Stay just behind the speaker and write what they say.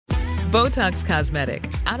Botox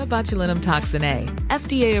Cosmetic, out of botulinum toxin A,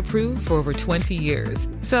 FDA approved for over 20 years.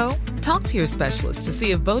 So, talk to your specialist to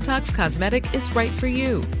see if Botox Cosmetic is right for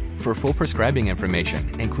you. For full prescribing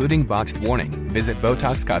information, including boxed warning, visit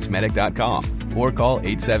BotoxCosmetic.com or call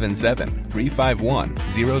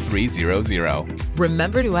 877-351-0300.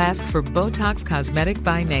 Remember to ask for Botox Cosmetic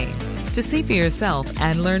by name. To see for yourself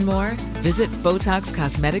and learn more, visit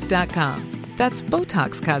BotoxCosmetic.com. That's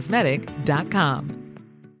BotoxCosmetic.com.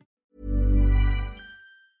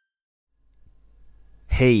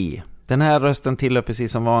 Hej! Den här rösten tillhör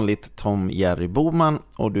precis som vanligt Tom Jerry Boman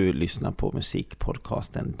och du lyssnar på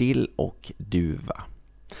musikpodcasten Dill och Duva.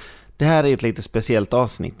 Det här är ett lite speciellt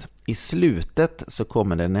avsnitt. I slutet så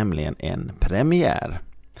kommer det nämligen en premiär.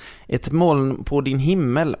 Ett moln på din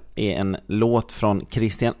himmel är en låt från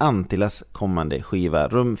Kristian Anttilas kommande skiva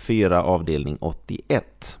Rum 4 avdelning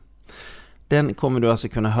 81. Den kommer du alltså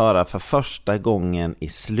kunna höra för första gången i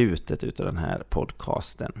slutet utav den här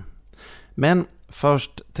podcasten. Men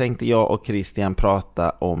först tänkte jag och Kristian prata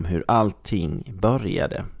om hur allting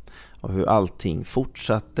började och hur allting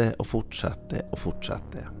fortsatte och fortsatte och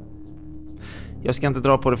fortsatte. Jag ska inte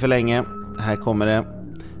dra på det för länge. Här kommer det.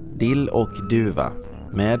 Dill och Duva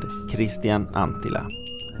med Kristian Anttila.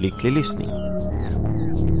 Lycklig lyssning.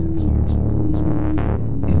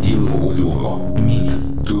 Dill och Duva med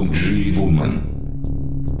Tom Jerry Boman.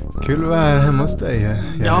 Kul att vara här hemma hos dig.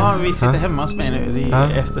 Ja, vi sitter hemma hos mig nu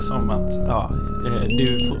eftersom att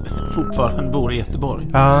du fortfarande bor i Göteborg.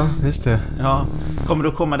 Ja, just det. Ja. Kommer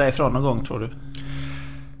du komma därifrån någon gång, tror du?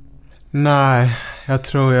 Nej, jag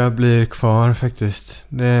tror jag blir kvar faktiskt.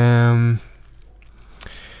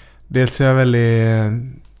 Dels är jag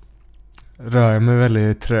rör mig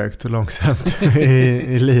väldigt trögt och långsamt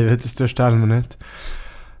i livet i största allmänhet.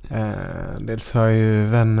 Dels har jag ju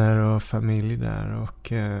vänner och familj där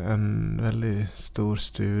och en väldigt stor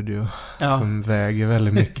studio som väger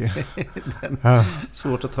väldigt mycket.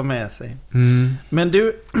 Svårt att ta med sig. Mm. Men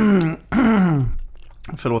du,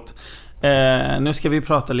 förlåt. Nu ska vi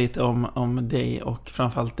prata lite om dig och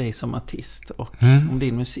framförallt dig som artist och om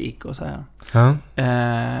din musik och så här. Ja.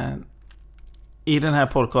 I den här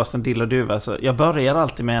podcasten Dill och Duva, så jag börjar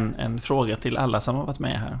alltid med en fråga till alla som har varit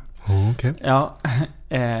med här. Okay. Ja,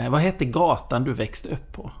 vad hette gatan du växte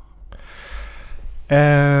upp på?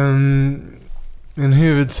 Den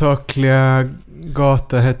huvudsakliga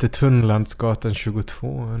gata hette Tunnlandsgatan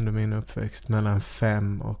 22 under min uppväxt, mellan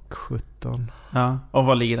 5 och 17. Ja, och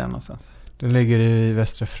var ligger den någonstans? Den ligger i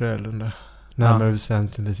Västra Frölunda. Närmare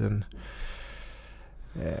bestämt en liten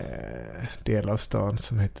del av stan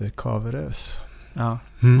som heter Kaverös. Ja.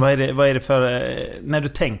 Vad är det för, när du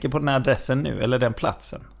tänker på den här adressen nu, eller den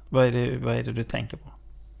platsen, vad är det du tänker på?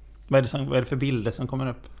 Vad är det för bilder som kommer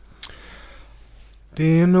upp?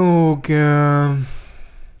 Det är nog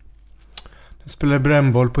spela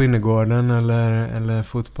brännboll på innergården eller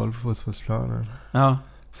fotboll på fotbollsplanen. Ja.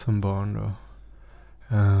 Som barn då.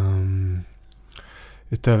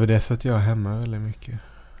 Utöver det så att jag är hemma väldigt mycket.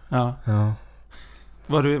 Ja. Ja.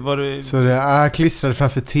 Var du... Så det klistrade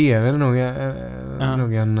framför tvn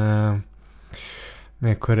nog en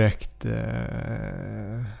mer korrekt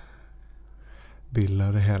bild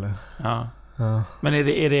av det hela. Ja. Ja. Men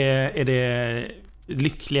är det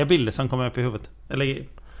lyckliga bilder som kommer upp i huvudet? Eller?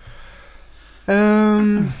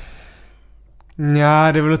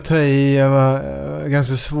 Ja, det är väl att ta i. Jag var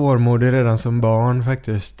ganska svårmodig redan som barn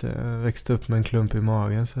faktiskt. Växte upp med en klump i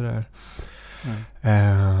magen sådär.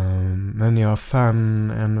 Men jag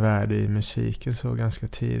fann en värld i musiken så ganska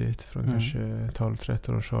tidigt, från kanske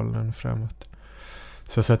 12-13 års åldern framåt.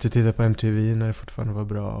 Så jag satt och tittade på MTV när det fortfarande var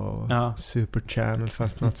bra, och Super Channel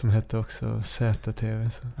fanns något som hette också ZTV.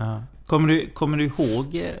 Så. Ja. Kommer du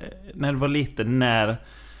ihåg när du var liten när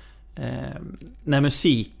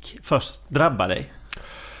musik först drabbade dig?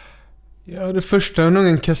 Ja, det första var nog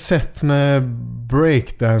en kassett med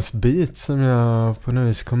breakdance beat som jag på något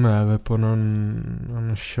vis kom över på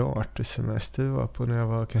någon chartersemester var på när jag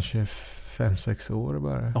var kanske 5-6 år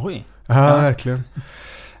bara. Oj. Ja, verkligen.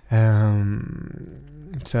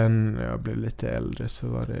 Sen när jag blev lite äldre så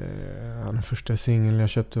var det den första singeln jag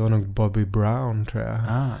köpte var nog Bobby Brown, tror jag.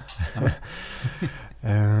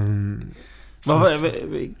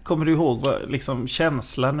 Kommer du ihåg liksom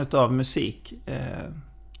känslan utav musik?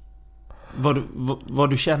 Vad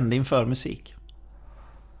du kände inför musik?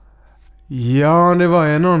 Ja, det var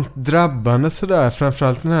ju enormt drabbande sådär.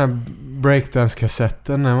 Framförallt den här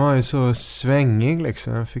breakdance-kassetten. Den var ju så svängig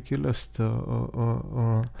liksom. Jag fick ju lust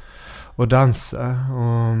att dansa.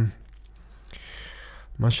 Och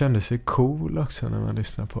man kände sig cool också när man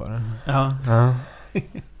lyssnade på den. Ja.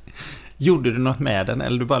 Gjorde du något med den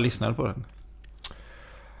eller du bara lyssnade på den?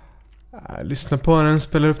 Jag lyssnar på den,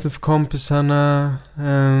 spelar upp den för kompisarna.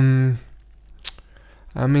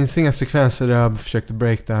 Jag minns inga sekvenser där jag försökte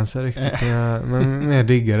breakdansa riktigt. Men jag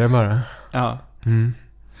diggar det bara. Ja.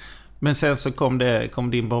 Men sen så kom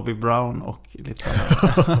din Bobby Brown och lite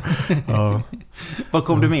sådana. Ja. Vad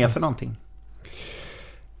kom du med för någonting?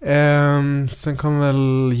 Sen kom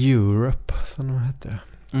väl Europe, som de hette.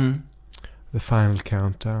 The Final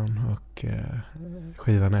Countdown. Och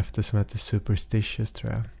skivan efter som heter Superstitious,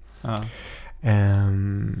 tror jag. Ja.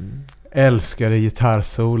 Älskade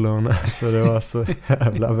gitarrsolon. Så det var så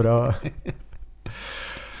jävla bra.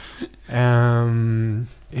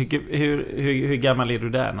 Hur gammal är du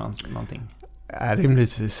där någonting?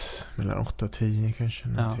 Rimligtvis mellan 8 och 10 kanske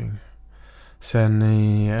någonting. Ja. Sen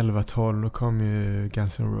i 11-12 då kom ju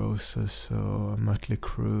Guns N' Roses och Mötley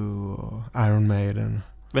Crüe och Iron Maiden.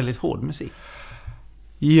 Väldigt hård musik.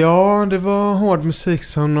 Ja, det var hård musik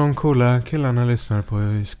som de coola killarna lyssnade på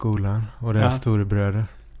i skolan och deras storebröder.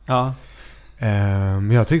 Ja.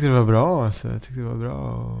 Men jag tyckte det var bra, alltså. Jag tyckte det var bra.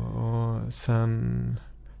 Och sen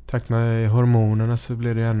tack med hormonerna så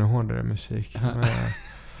blev det ännu hårdare musik.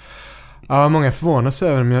 Ja, många förvånas sig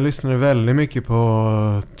över, men jag lyssnade väldigt mycket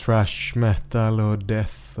på thrash metal och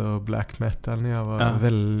death och black metal när jag var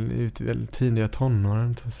väldigt tidiga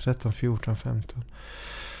tonåren, 13, 14, 15.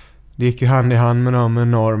 Det gick ju hand i hand med de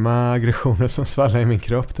enorma aggressioner som svallade i min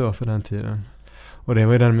kropp då på den tiden. Och det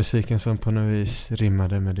var ju den musiken som på något vis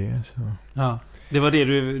rimmade med det. Så. Ja, det var det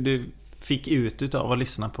du fick ut utav att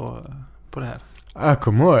lyssna på det här. Jag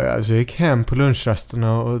kommer ihåg, alltså jag gick hem på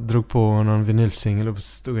lunchrasterna och drog på någon vinylsingel och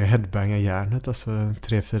stod jag headbanga järnet, alltså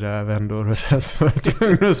 3-4 vändor och sen så var jag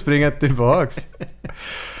tvungen att springa tillbaks.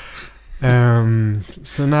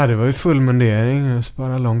 Så när det var ju full mundering och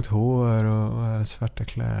spara långt hår och svarta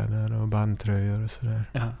kläder och bandtröjor och sådär.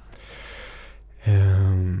 Ja.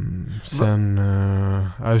 Sen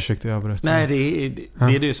ursäkta jag avbröt. Nej,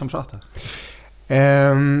 det är du som pratar.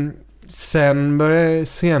 Sen började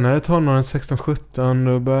senare tonåren 16-17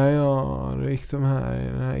 då började jag gick den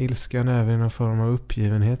här ilskan även i någon form av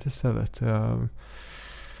uppgivenhet istället. Jag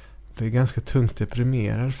blev ganska tungt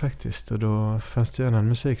deprimerad faktiskt och då fanns det ju en annan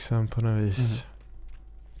musik som på något vis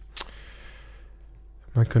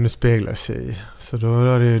man kunde spegla sig i. Så då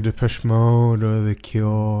var det ju Depeche Mode och The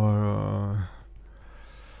Cure och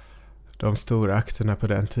de stora akterna på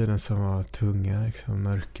den tiden som var tunga, liksom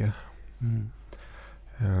mörka.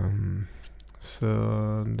 Så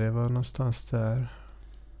det var någonstans där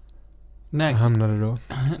jag hamnade då.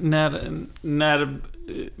 När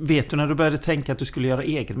vet du när du började tänka att du skulle göra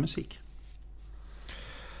egen musik?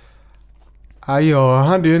 Ja, jag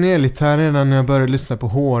hade ju en elgitarr redan när jag började lyssna på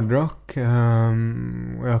hårdrock.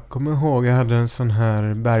 Och jag kommer ihåg jag hade en sån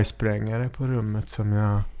här bergsprängare på rummet som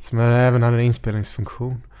jag även hade en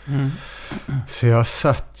inspelningsfunktion. Så jag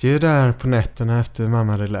satt ju där på nätterna efter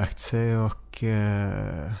mamma hade lagt sig och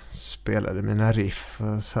spelade mina riff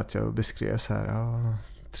och satt jag och beskrev så här,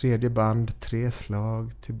 tredje band, 3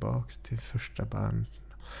 slag tillbaks till första band.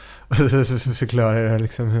 Och så förklarade jag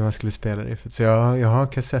liksom hur man skulle spela riffet. Så jag har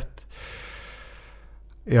kassett.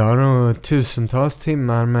 Jag har nog tusentals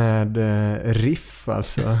timmar med riff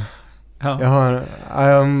alltså. Ja. Jag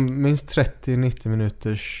har minst 30-90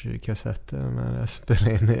 minuters kassetter med jag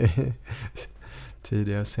spelade in i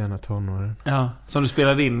tidiga sena tonåren. Ja, som du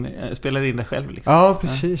spelade in det själv liksom. Ja,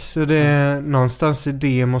 precis. Så det någonstans i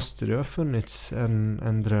det måste det ha funnits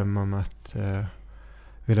en dröm om att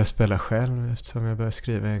vilja spela själv eftersom jag började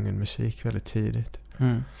skriva egen musik väldigt tidigt.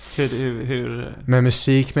 Hur... Med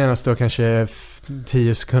musik menas då kanske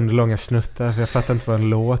 10 sekunder långa snuttar för jag fattar inte vad en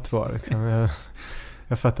låt var liksom.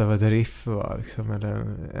 Jag fattar vad ett riff var liksom, eller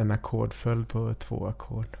en ackordföljd på 2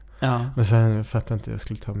 ackord. Ja. Men sen fattade inte jag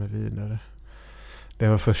skulle ta mig vidare. Det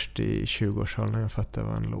var först i 20-årsåldern jag fattade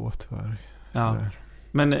vad en låt var. Ja.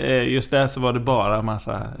 Men just där så var det bara en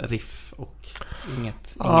massa riff och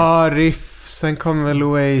inget. Ja, riff. Sen kom väl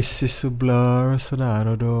Oasis och Blur och sådär.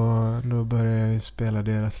 Och då började jag spela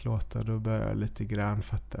deras låtar. Då började jag lite grann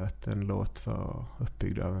fatta att en låt var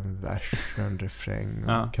uppbyggd av en vers och en refräng.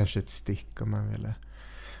 Och kanske ett stick om man ville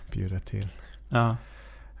bjuda till. Ja.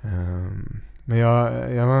 Men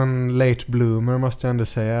jag var en late bloomer måste jag ändå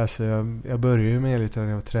säga. Alltså jag började ju med lite när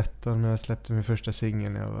jag var 13. Men jag släppte min första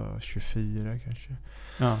singel när jag var 24 kanske.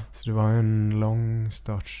 Ja. Så det var ju en lång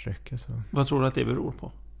startsträcka. Så. Vad tror du att det beror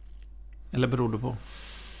på? Eller beror du på?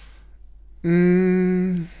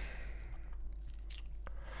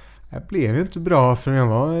 Jag blev ju inte bra förrän jag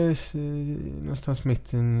var någonstans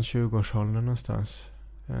mitt i 20-årsåldern någonstans.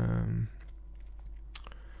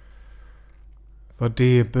 Vad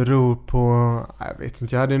det beror på, jag vet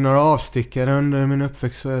inte. Jag hade några avstickare under min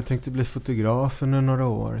uppväxt, så jag tänkte bli fotograf under några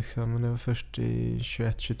år. Liksom. Men det var först i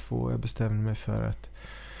 21-22 jag bestämde mig för att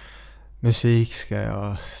musik ska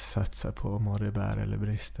jag satsa på, må det bär eller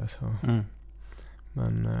brista. Så.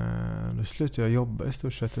 Men då slutade jag jobba i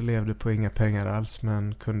stort sett och levde på inga pengar alls,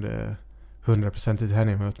 men kunde 100%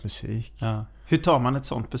 hänga mig åt musik. Ja. Hur tar man ett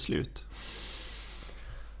sånt beslut?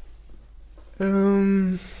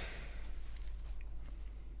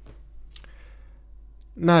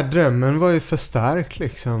 Nej, drömmen var ju för stark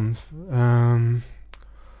liksom.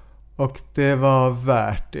 Och det var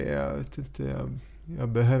värt det. Jag vet inte, jag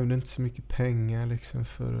behövde inte så mycket pengar liksom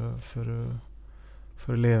för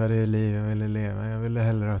att leva det liv jag ville leva. Jag ville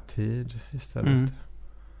hellre ha tid istället.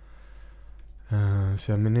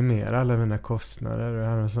 Så jag minimerade alla mina kostnader. Jag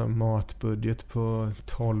hade en sån matbudget på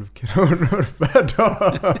 12 kronor per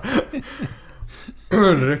dag.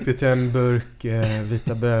 Det räckte till en burk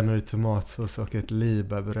vita bönor i tomatsås och ett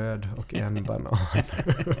libabröd och en banan.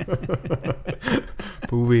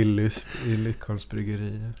 På Willys i Lyckholms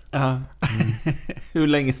bryggerier. Ja. Hur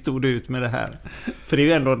länge stod du ut med det här? För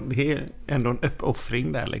det är ändå en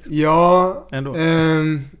uppoffring där liksom. Ja,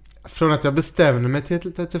 från att jag bestämde mig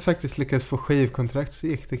till att jag faktiskt lyckades få skivkontrakt så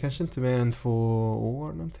gick det kanske inte mer än 2 år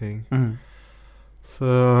någonting. Så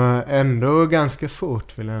ändå ganska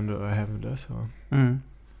fort vill jag ändå hävda så.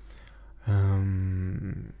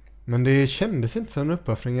 Men det kändes inte som en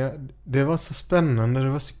uppoffring. Det var så spännande, det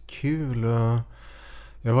var så kul. Och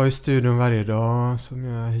jag var i studion varje dag som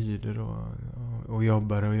jag hyrde då, och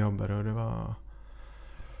jobbade. Och det var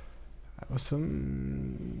som...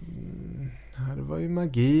 Ja, det var ju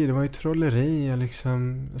magi, det var ju trolleri. Jag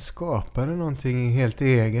liksom skapade någonting helt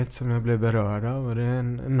eget som jag blev berörd av. Och det är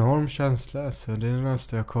en enorm känsla. Så det är det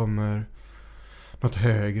närmaste jag kommer något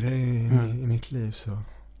högre i mitt liv. Så.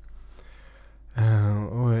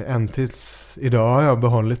 Och än tills idag har jag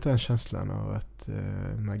behållit den känslan av att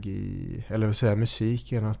magi, eller vad säger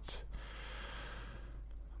musik är något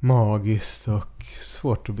magiskt och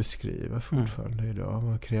svårt att beskriva fortfarande idag.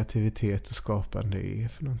 Vad kreativitet och skapande är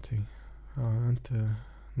för någonting. Jag har inte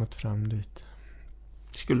nått fram dit.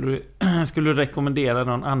 Skulle du rekommendera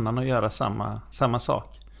någon annan att göra samma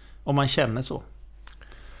sak? Om man känner så?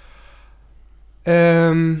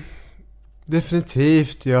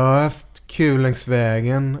 Definitivt. Jag har haft kul längs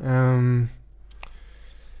vägen.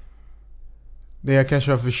 Det jag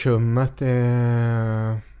kanske har försummat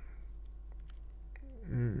är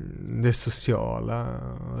det sociala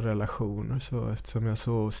relationer så, eftersom jag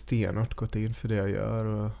så stenhårt gått in för det jag gör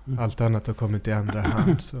och allt annat har kommit i andra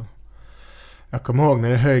hand så. Jag kommer ihåg när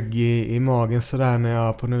det högg i magen sådär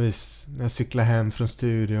när jag cyklade hem från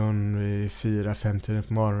studion vid 4-5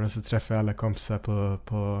 på morgonen, så träffade jag alla kompisar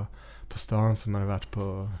på stan som hade varit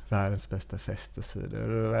på världens bästa fest och så vidare.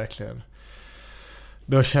 Det var verkligen...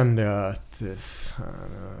 Då kände jag att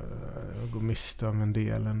jag går miste om en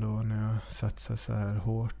del ändå när jag satsar så här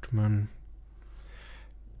hårt. Men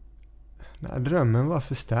nej, drömmen var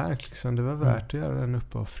för stark liksom. Det var värt att göra den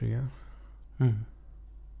uppoffringen. Ja.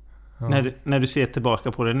 När du ser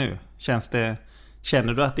tillbaka på det nu,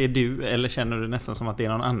 känner du att det är du, eller känner du nästan som att det är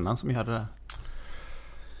någon annan som gör det där?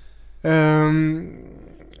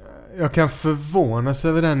 Jag kan förvånas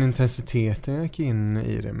över den intensiteten jag gick in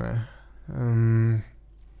i det med.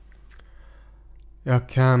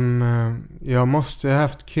 Jag måste ha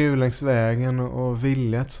haft kul längs vägen och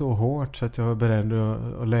viljat så hårt så att jag var beredd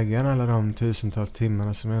att lägga alla de tusentals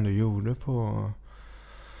timmarna som jag ändå gjorde på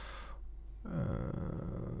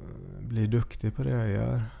bli duktig på det jag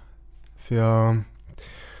gör. För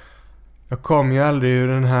jag kom ju aldrig ur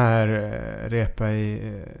den här repa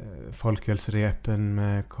i folkhälsrepen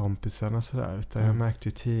med kompisarna sådär, utan jag märkte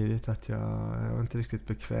ju tidigt att jag var inte riktigt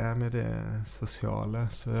bekväm med det sociala,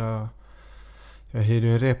 så jag hyrde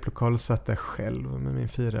en replokal och satt där själv med min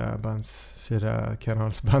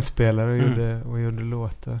 4-kanals bandspelare och gjorde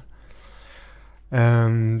låtar.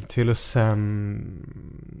 Till och sen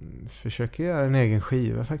försöka göra en egen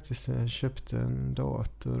skiva faktiskt. Jag köpte en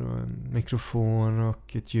dator och en mikrofon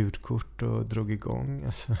och ett ljudkort och drog igång.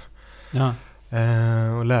 Alltså. Ja.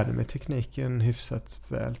 Och lärde mig tekniken hyfsat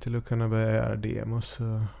väl till att kunna börja göra demos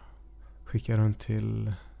och skicka runt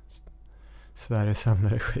till Sveriges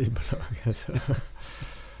samlade skivbolag. Alltså.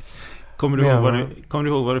 Kommer du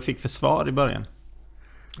ihåg vad du fick för svar i början?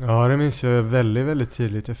 Ja, det minns jag väldigt, väldigt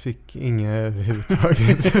tydligt. Jag fick inga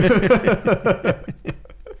överhuvudtaget.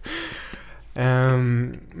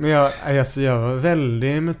 Men jag var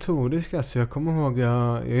väldigt metodisk. Alltså jag kommer ihåg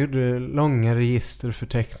jag gjorde långa register och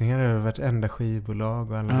förteckningar över vartenda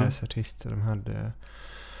skivbolag och alla dessa artister de hade.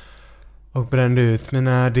 Och brände ut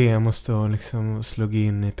mina demos då liksom, och slog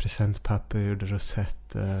in i presentpapper, gjorde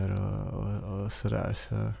rosetter och sådär.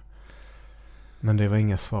 Så. Men det var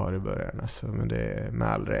inga svar i början alltså, men det är med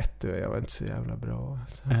all rätt, jag var inte så jävla bra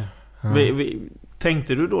alltså.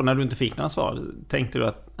 Tänkte du då när du inte fick några svar, tänkte du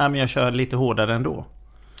att men jag kör lite hårdare ändå?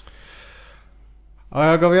 Ja,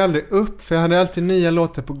 jag gav ju aldrig upp, för jag hade alltid nya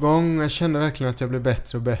låtar på gång. Jag kände verkligen att jag blev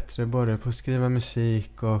bättre och bättre, både på att skriva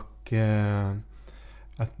musik och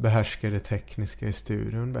att behärska det tekniska i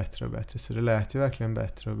studion bättre och bättre. Så det lät ju verkligen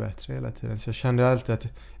bättre och bättre hela tiden. Så jag kände alltid att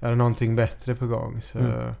jag hade någonting bättre på gång. Så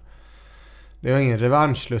det var ingen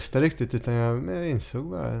revanschlusta riktigt, utan jag insåg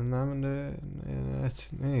bara, nej men nu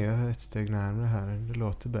är jag ett steg närmare här. Det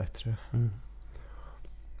låter bättre.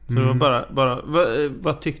 Så det var bara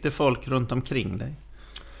vad tyckte folk runt omkring dig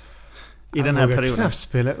i den här perioden? Jag knappt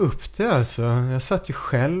spela upp det alltså. Jag satt ju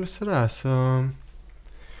själv sådär, så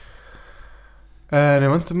det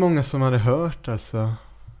var inte många som hade hört alltså.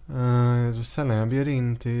 Det var sällan jag bjöd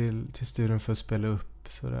in till studion för att spela upp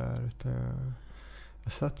sådär, utan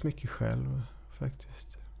jag satt mycket själv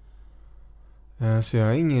faktiskt. Så jag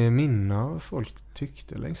har ingen minne av vad folk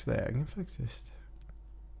tyckte längs vägen faktiskt.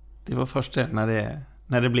 Det var först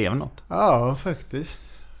när det blev något. Ja, faktiskt.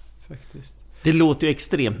 Det låter ju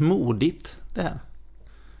extremt modigt det här,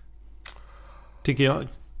 tycker jag.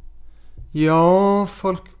 Ja,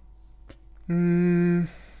 folk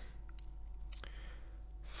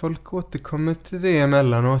återkommer till det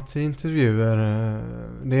emellanåt i intervjuer.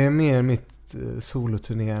 Det är mer mitt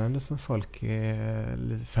soloturnerande som folk är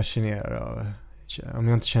lite fascinerade av. Om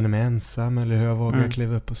jag inte känner mig ensam, eller hur jag vågar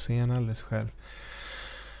kliva upp på scen alldeles själv.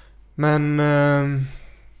 Men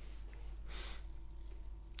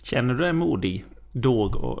känner du dig modig då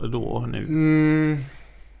och nu?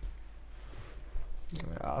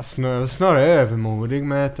 Ja, snarare övermodig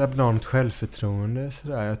med ett abnormt självförtroende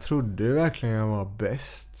sådär. Jag trodde verkligen jag var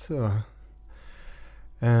bäst så.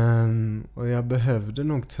 Och jag behövde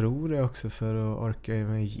nog tro det också för att orka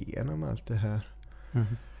mig igenom allt det här.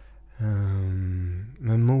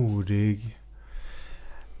 Men modig,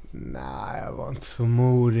 nej, jag var inte så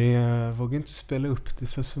modig. Jag vågade inte spela upp det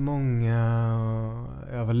för så många.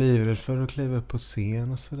 Jag var livrädd för att kliva upp på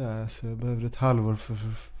scen och sådär. Så jag behövde ett halvår för att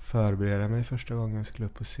förbereda mig första gången jag skulle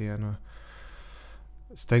upp på scen. Och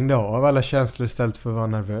stängde av alla känslor istället för att vara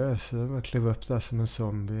nervös. Jag bara klev upp där som en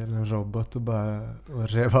zombie eller en robot och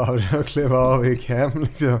rev av det och klev av och gick hem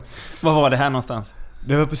liksom. Var var det här någonstans?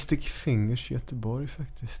 Det var på Sticky Fingers i Göteborg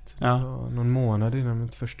faktiskt. Ja. Det var någon månad innan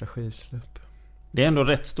mitt första skivsläpp. Det är ändå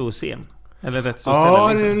rätt stor scen. Eller rätt stor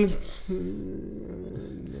ställe liksom.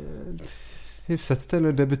 Det är ett hyfsat ställe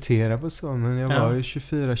att debutera på så. Men jag var ju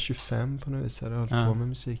 24-25 på något vis. Jag hade hållit på med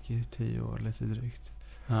musik i 10 år lite drygt.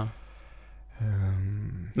 Ja.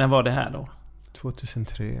 När var det här då?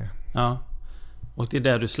 2003. Ja. Och det är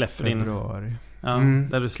där du släpper februari.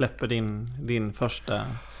 Där du släpper din första.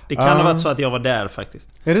 Det kan ha varit så att jag var där faktiskt.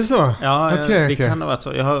 Är det så? Ja, det kan ha varit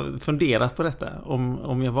så. Jag har funderat på detta.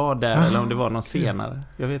 Om jag var där eller om det var någon senare.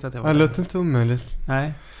 Jag vet att jag var där. Det låter inte omöjligt.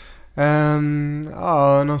 Nej.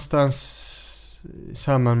 Någonstans i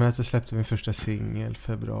samband med att jag släppte min första singel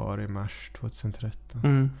februari-mars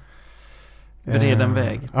 2013. Bered en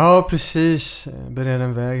väg. Ja, precis. Bered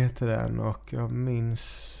en väg heter den. Och jag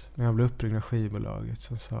minns när jag blev uppringd av skivbolaget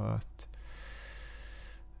som sa att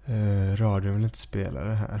radion vill inte spela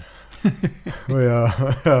det här.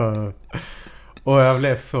 och jag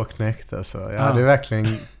blev så knäckt alltså.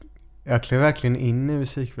 Jag klev verkligen in i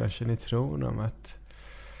musikbranschen i tron om att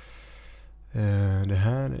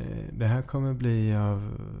det här kommer bli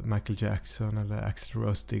av Michael Jackson eller Axl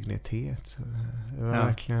Rose dignitet. Så det var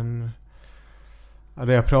verkligen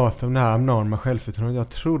det jag pratade om, det här abnorma självförtroendet. Jag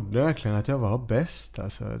trodde verkligen att jag var bäst.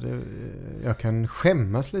 Alltså, jag kan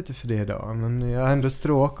skämmas lite för det idag, men jag har ändå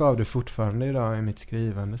stråk av det fortfarande idag i mitt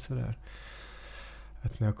skrivande. Sådär.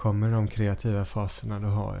 Att när jag kommer i de kreativa faserna, då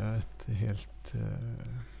har jag ett helt...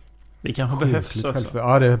 det kanske behövs också.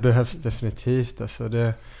 Ja, det behövs definitivt. Alltså,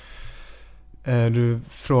 du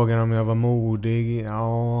frågar om jag var modig.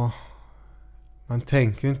 Ja... Man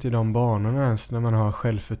tänker inte i de banorna ens när man har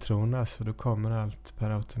självförtroende. Alltså då kommer allt per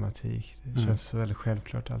automatik. Det känns så väldigt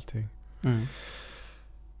självklart allting.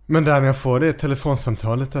 Men där när jag får det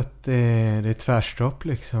telefonsamtalet att det är tvärstopp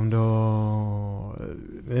liksom, då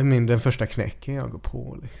det är den första knäcken jag går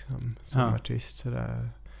på liksom, som artist. Så där.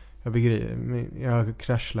 Jag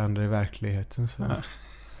kraschlandar i verkligheten. Så.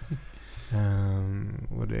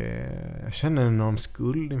 Och jag känner en enorm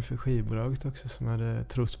skuld inför skivbolaget också, som hade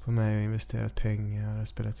trott på mig och investerat pengar och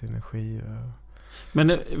spelat energi.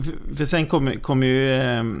 Men för sen kom ju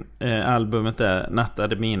albumet där,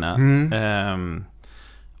 Nattade mina.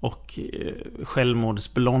 och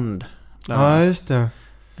Självmordsblond. Ja, just det.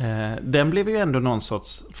 Den blev ju ändå någon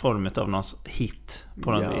sorts form av någon hit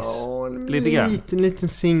på något vis. Lite grann. Liten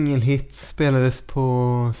singelhit spelades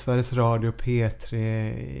på Sveriges Radio P3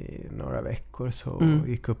 i några veckor så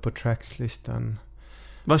gick upp på trackslistan.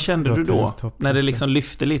 Vad kände du då när det liksom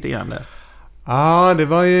lyfte lite grann där? Ja, det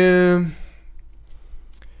var ju...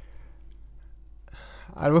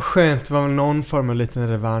 Ja, det var skönt. Det var väl någon form av liten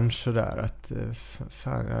revansch sådär. Att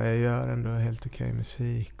fan, jag gör ändå helt okej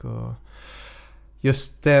musik. Och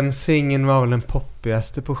just den singeln var väl den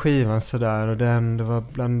poppigaste på skivan sådär. Och det var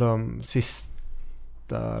bland de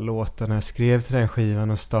sista låtarna jag skrev till den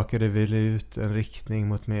skivan. Och stakade väl ut en riktning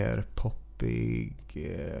mot mer poppig,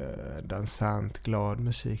 dansant, glad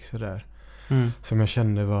musik sådär. Som jag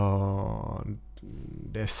kände var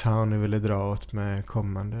det sound jag ville dra åt med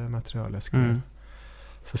kommande material jag skrev.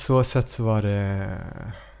 Så sätt så var det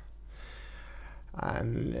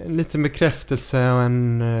en liten bekräftelse och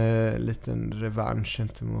en liten revansch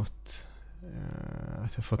gentemot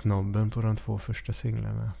att jag fått nobben på de 2 första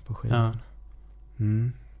singlarna på skivan. Ja.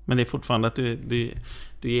 Men det är fortfarande att du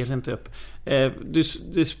ger inte upp.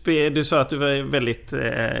 Du sa att du var väldigt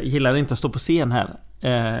gillade inte att stå på scen här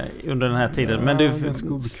under den här tiden. Ja, men du ganska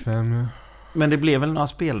obekväm, ja. Men det blev väl några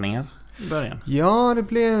spelningar i början? Ja, det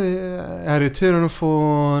blev... Jag hade turen att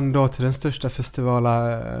få då till den största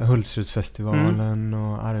festivalen, Hultsfredsfestivalen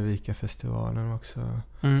och Arvika-festivalen också.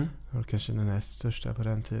 Det var kanske den näst största på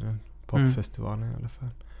den tiden. Popfestivalen i alla fall.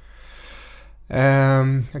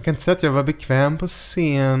 Jag kan inte säga att jag var bekväm på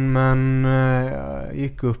scen, men jag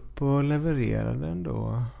gick upp och levererade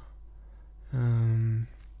ändå.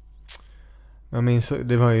 Jag minns,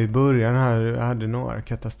 det var ju i början här, jag hade några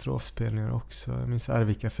katastrofspelningar också. Jag minns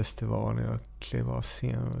Arvika-festivalen, jag klev av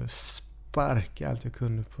scen och sparkade allt jag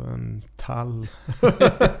kunde på en tall.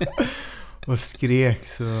 Och skrek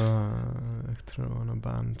så, jag tror det var någon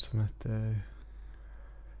band som hette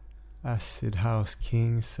Acid House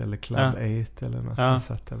Kings eller Club 8 eller något som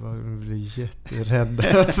satt där och blev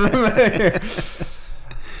jätterädda för mig.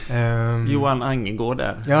 Johan Angegård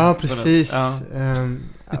där. Ja, precis.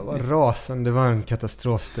 Jag var rasande. Det var en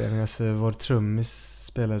katastrofspelning. Alltså, vår trummis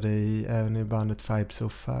spelade även i bandet Fibes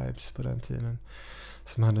of Fibes på den tiden.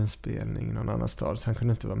 Som hade en spelning i någon annan stad. Så han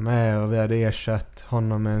kunde inte vara med. Och vi hade ersatt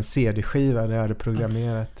honom med en CD-skiva där jag hade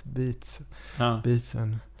programmerat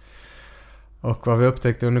beatsen. Och vad vi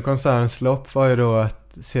upptäckte under konsertens lopp var ju då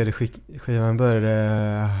att CD-skivan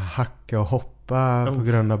började hacka och hoppa på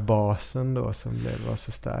grund av basen då som var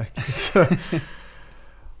så stark.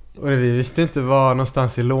 Och vi visste inte var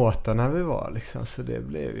någonstans i låtarna vi var liksom, så det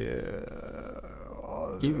blev ju...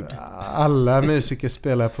 Alla musiker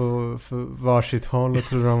spelar på varsitt håll och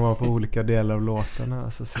trodde de var på olika delar av låtarna.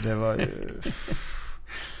 Alltså, så det var ju...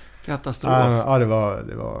 Katastrof. Ja,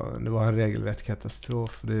 det var en regelrätt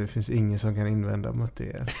katastrof. Det finns ingen som kan invända mot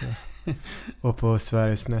det. Alltså. Och på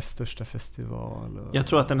Sveriges näst största festival. Och jag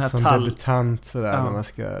tror att den här som debutant sådär när man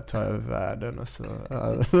ska ta över världen. Och så.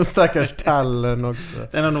 Den stackars tallen också.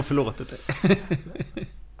 Den har nog förlåtit dig.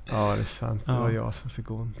 Ja, det är sant. Det var jag som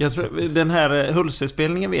fick ont. Jag tror, den här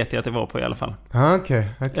Hultsfredsspelningen vet jag att det var på i alla fall. Okej.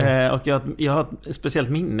 Och jag har ett speciellt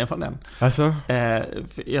minne från den. Alltså?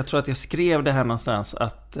 Jag tror att jag skrev det här någonstans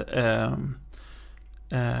att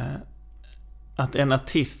en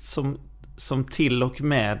artist som till och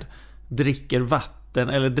med dricker vatten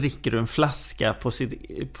eller dricker en flaska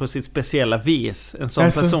på sitt speciella vis. En sån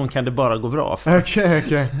person kan det bara gå bra för.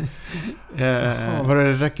 Okej. Var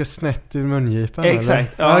det räcker snett ur mungipan?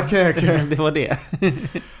 Exakt, eller? ja. Okej. Det var det.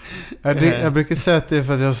 Jag brukar säga att det är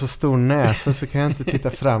för att jag har så stor näsa så kan jag inte titta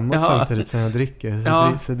framåt samtidigt som jag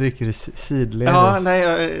dricker. Så jag dricker det sidledes. Ja, nej,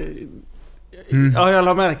 jag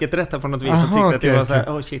la märke till detta på något vis och tyckte att det var så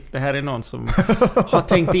här, shit, det här är någon som har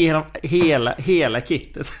tänkt igenom hela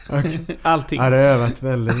kittet. Okay. Allting. Ja, det har övat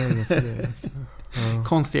väldigt länge för det. Alltså. Ja.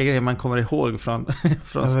 Konstiga grejer man kommer ihåg från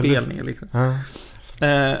spelningen liksom. Ja.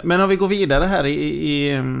 Men om vi går vidare här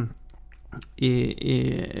i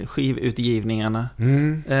skivutgivningarna.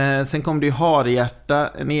 Sen kom det ju Harhjärta,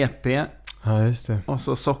 en EP. Ja, just det. Och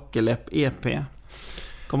så Sockerläpp EP.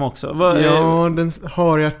 Kom också.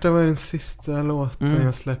 Harhjärta var den sista låten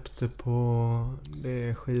jag släppte på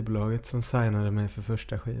det skivbolaget som signade mig för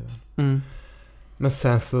första skivan. Men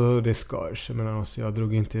sen så det skar sig mellan oss. Jag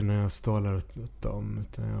drog inte in några stålar åt dem,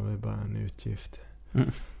 utan jag var bara en utgift.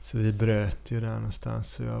 Så vi bröt ju där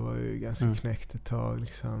någonstans. Så jag var ju ganska knäckt ett tag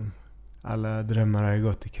liksom. Alla drömmar hade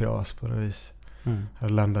gått i kras på något vis.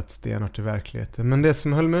 Hade landat stenhårt i verkligheten. Men det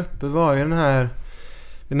som höll mig uppe var ju den här...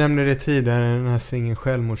 Jag nämnde det tidigare, den här singeln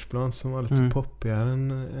Självmordsplan som var lite poppigare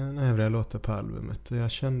än övriga låtar på albumet. Och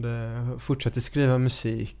jag fortsatte skriva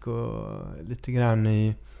musik och lite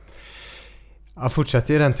grann jag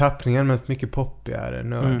fortsatte i den tappningen med ett mycket poppigare,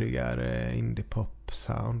 nördigare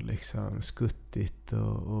indie-pop-sound liksom, skuttigt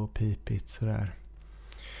och pipigt sådär.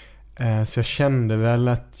 Så jag kände väl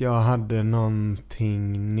att jag hade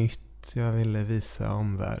någonting nytt jag ville visa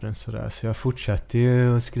omvärlden sådär. Så jag fortsatte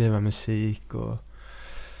ju att skriva musik och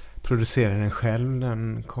producera den själv,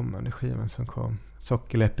 den kommande skivan som kom.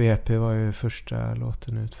 Sockerläpp EP var ju första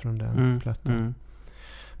låten ut från den plattan.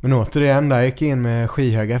 Men återigen där gick in med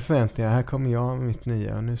skyhöga förväntningar. Här kommer jag med mitt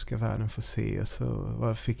nya och nu ska världen få se. Och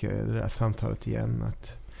så fick jag det där samtalet igen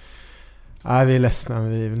att vi är ledsna,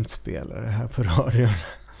 vi vill inte spela det här på radion.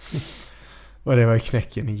 Och det var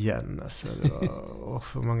knäcken igen. Alltså. Det var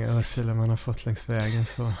för många örfiler man har fått längs vägen.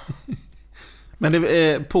 Så. Men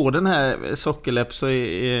på den här Sockerläpp så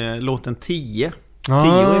är låten 10. 10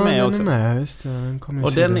 är med också. Den är med, just det. Den kommer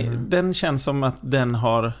och den känns som att den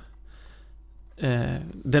har...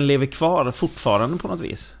 den lever kvar fortfarande på något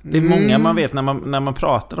vis. Det är många man vet när man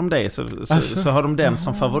pratar om dig så har de den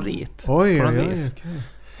som favorit. Oj, på något vis. Okay.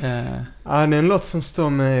 Det är en låt som står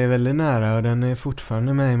mig väldigt nära och den är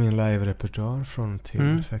fortfarande med i min live-repertoar från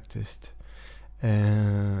till faktiskt.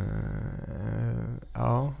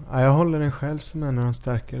 Jag håller den själv som en av de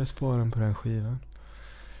starkare spåren på den skivan.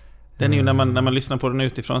 Den är ju när man lyssnar på den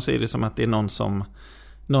utifrån så är det som att det är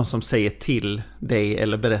någon som säger till dig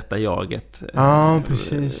eller berättar jaget. Ja,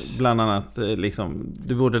 precis. Bland annat liksom,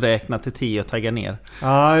 du borde räkna till 10 och tagga ner.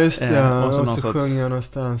 Ja, just det. Och så sorts... sjunger jag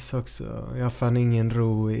någonstans också. Jag fann ingen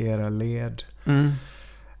ro i era led.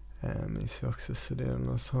 Minns jag också. Så det är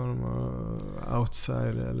någon form av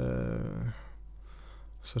outside eller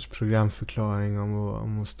sorts programförklaring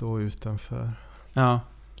om att stå utanför. Ja.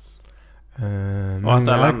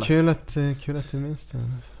 Men kul att du minns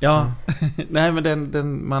den. Ja. Nej, men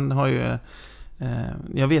den man har ju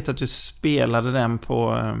jag vet att du spelade den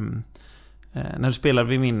på när du spelade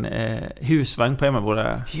vid min husvagn på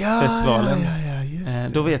Emmaboda-festivalen.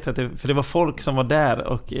 Då vet jag att för det var folk som var där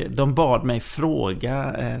och de bad mig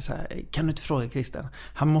fråga så här, kan du inte fråga Kristian?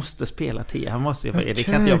 Han måste spela 10, han måste det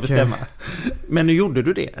kan inte jag bestämma. Men nu gjorde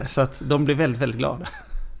du det så att de blev väldigt, väldigt glada.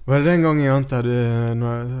 Var det den gången jag inte hade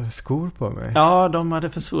några skor på mig? Ja, de hade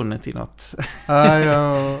försvunnit i något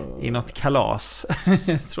i något kalas,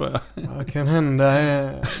 tror jag. Ja, kan hända.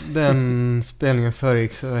 Den spelningen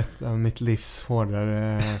föregick så ett av mitt livs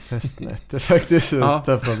hårdare festnätter faktiskt.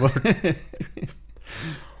 Bort.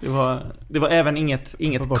 Det var även inget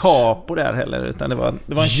kapo där heller, utan det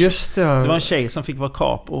var en tjej som fick vara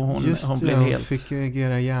kap och hon blev helt... Hon fick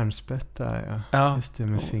agera järnspett där, ja. Just det,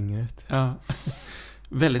 med fingret. Ja.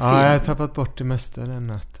 Väldigt fint. Ja, jag har tappat bort det mesta den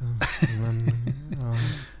natten.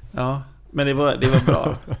 Men det var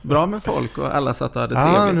bra. Bra med folk och alla satt och hade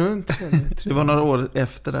trevligt. Det var några år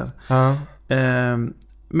efter där. Ja.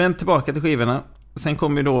 Men tillbaka till skivorna. Sen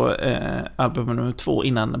kom ju då album nummer 2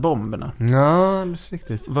 innan bomberna. Ja, det är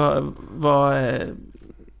riktigt.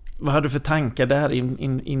 Vad hade du för tankar där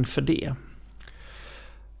inför det?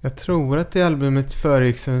 Jag tror att det albumet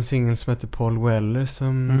föregick en singel som heter Paul Weller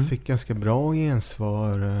som fick ganska bra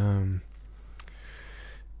gensvar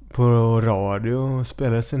på radio och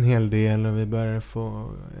spelades en hel del och vi började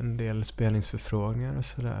få en del spelningsförfrågningar och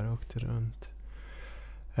sådär och åkte runt.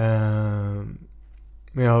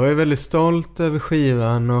 Men jag var ju väldigt stolt över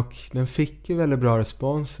skivan och den fick ju väldigt bra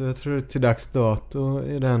respons och jag tror att till dags dato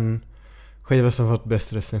är den skiva som fått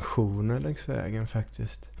bäst recensioner längs vägen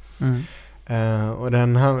faktiskt. Och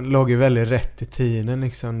den låg ju väldigt rätt i tiden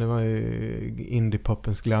liksom. Det var ju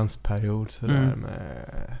indie-popens glansperiod sådär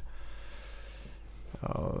med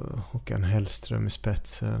Håkan Hellström i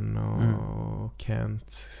spetsen och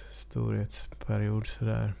Kent storhetsperiod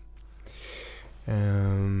sådär.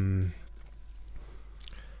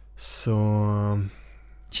 Så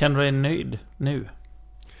känner du dig nöjd nu?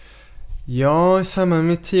 Ja, i samband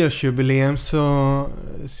med 10-årsjubileum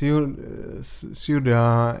så gjorde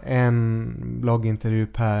jag en bloggintervju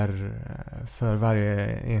för varje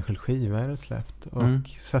enskild skiva jag hade släppt. Och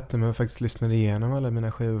satte mig och faktiskt lyssnade igenom alla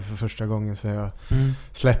mina skivor för första gången så jag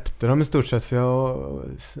släppte dem i stort sett. För jag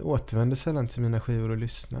återvände sällan till mina skivor och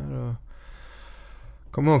lyssnar. Och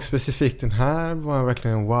kommer ihåg specifikt den här var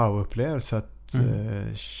verkligen en wow-upplevelse. Att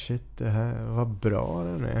shit, det här var bra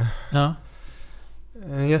den är. Ja.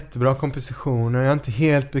 Jättebra kompositioner. Jag är inte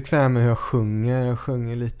helt bekväm med hur jag sjunger. Jag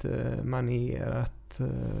sjunger lite manierat.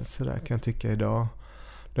 Sådär kan jag tycka idag.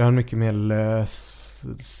 Det har mycket mer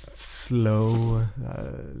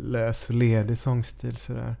lös och ledig sångstil.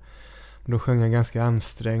 Sådär. Då sjöng jag ganska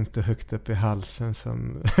ansträngt och högt upp i halsen.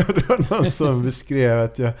 Som det var någon som beskrev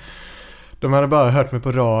att de hade bara hört mig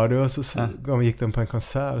på radio och så gick de på en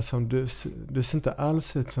konsert som du ser inte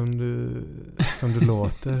alls ut som du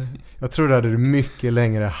låter. Jag tror du hade mycket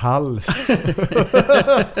längre hals.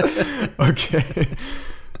 Okej.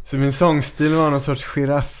 Så min sångstil var någon sorts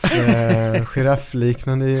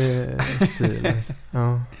giraffliknande stil.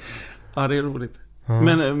 Ja. Ja, det är roligt. Ja.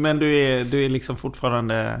 Men du är liksom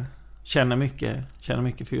fortfarande känner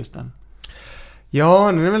mycket för just den.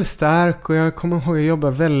 Ja, den är väldigt stark och jag kommer ihåg att jag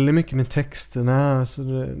jobbar väldigt mycket med texterna.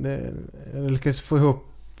 Så jag lyckas få ihop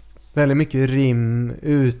väldigt mycket rim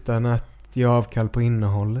utan att jag avkall på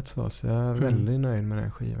innehållet. Så jag är väldigt nöjd med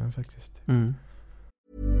den skivan faktiskt. Mm.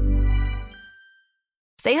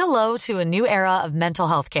 Say hello to a new era of mental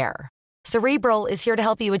health care. Cerebral is here to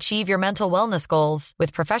help you achieve your mental wellness goals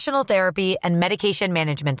with professional therapy and medication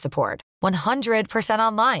management support. 100%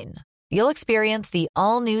 online. You'll experience the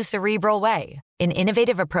all-new Cerebral Way, an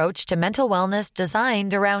innovative approach to mental wellness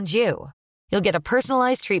designed around you. You'll get a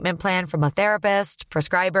personalized treatment plan from a therapist,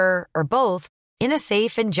 prescriber, or both in a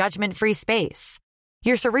safe and judgment-free space.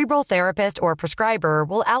 Your Cerebral therapist or prescriber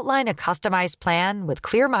will outline a customized plan with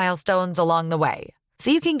clear milestones along the way,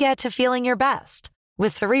 so you can get to feeling your best.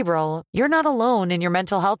 With Cerebral, you're not alone in your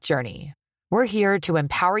mental health journey. We're here to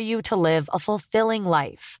empower you to live a fulfilling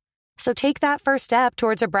life. So take that first step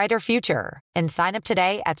towards a brighter future and sign up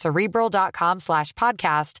today at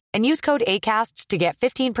Cerebral.com/podcast and use code ACAST to get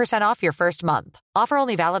 15% off your first month. Offer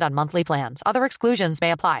only valid on monthly plans. Other exclusions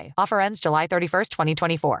may apply. Offer ends July 31st,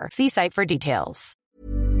 2024. See site for details.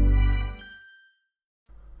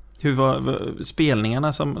 Hur var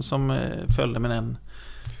spelningarna som följde med den?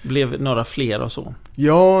 Blev några fler och så?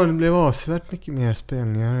 Ja, det blev avsevärt mycket mer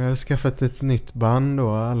spelningar. Jag hade skaffat ett nytt band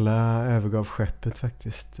då. Alla övergav skeppet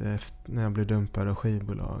faktiskt när jag blev dumpad av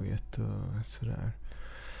skivbolaget och sådär.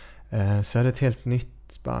 Så jag hade ett helt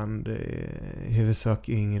nytt band. I huvudsak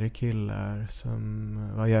yngre killar som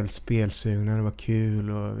var jävligt spelsugna. Det var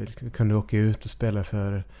kul och vi kunde åka ut och spela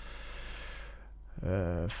för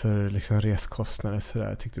liksom reskostnader sådär.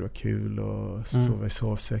 Jag tyckte det var kul och sova i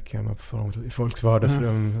sovsäck hemma i folks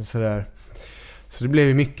vardagsrum sådär. Så det blev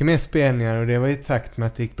ju mycket mer spelningar och det var i takt med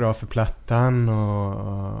att det gick bra för plattan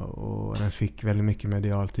och den fick väldigt mycket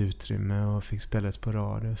medialt utrymme och fick spelas på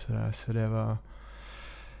radio och sådär. Så det var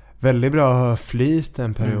väldigt bra flyt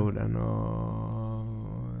den perioden och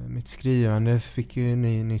mitt skrivande fick ju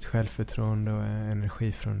nytt självförtroende och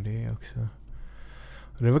energi från det också.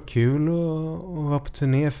 Och det var kul att vara på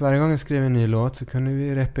turné. För varje gång jag skrev en ny låt så kunde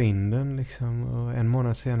vi rappa in den liksom. Och en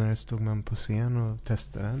månad senare stod man på scen och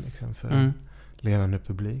testade den liksom, för en levande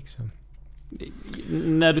publik. Så.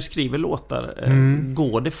 När du skriver låtar,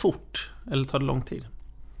 går det fort eller tar det lång tid?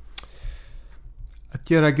 Att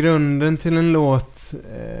göra grunden till en låt,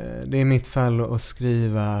 det är i mitt fall att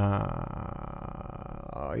skriva,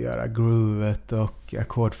 göra groovet och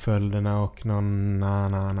ackordföljderna och någon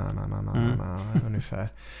ungefär.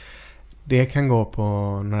 Det kan gå på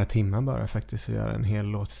några timmar bara faktiskt att göra en hel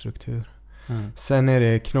låtstruktur. Sen är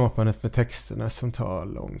det knåpandet med texterna som tar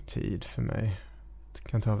lång tid för mig. Det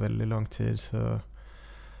kan ta väldigt lång tid, så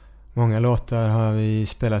många låtar har vi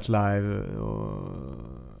spelat live och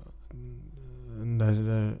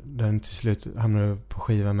där den till slut hamnar på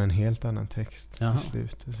skiva med en helt annan text till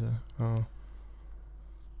slut. Så, ja.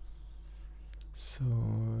 Så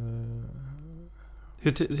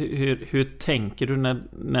hur tänker du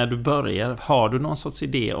när du börjar? Har du någon sorts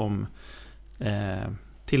idé om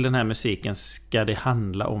till den här musiken, ska det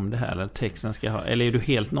handla om det här eller texten ska ha, eller är du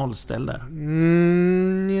helt nollställd där?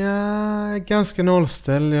 Ja, ganska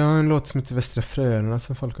nollställd. Jag har en låt som heter Västra Fröerna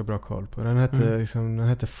som folk har bra koll på. Den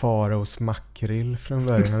hette Faraos makrill från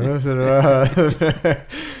början. Så det var,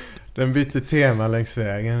 den bytte tema längs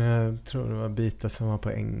vägen. Jag tror det var bitar som var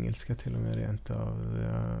på engelska till och med rent av.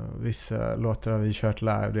 Vissa låtar har vi kört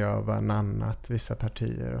live där jag var nannat vissa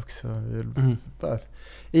partier också. Bara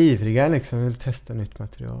ivriga liksom, vill testa nytt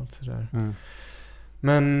material sådär.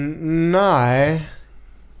 Men nej,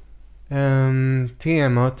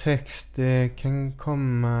 tema och text, det kan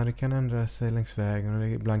ändra sig längs vägen och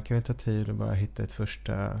ibland kan det ta tid att bara hitta ett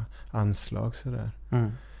första anslag sådär.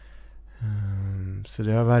 Så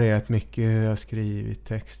det har varierat mycket hur jag har skrivit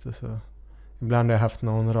text och så. Ibland har jag haft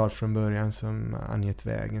någon rad från början som angett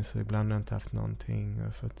vägen, så ibland har jag inte haft någonting. Jag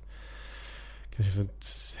har kanske fått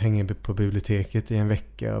hänga på biblioteket i en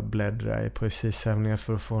vecka och bläddra i poesisamlingar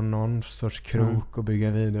för att få någon sorts krok och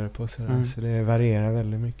bygga vidare på sådär. Så det varierar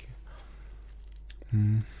väldigt mycket.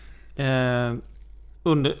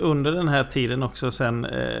 Under den här tiden också sen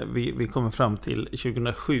vi kommer fram till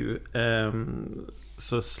 2007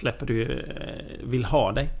 så släpper du Vill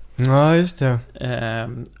ha dig. Ja, just det.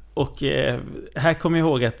 Och här kommer jag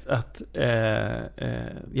ihåg att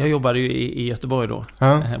jag jobbade ju i Göteborg då,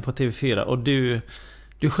 på TV4, och du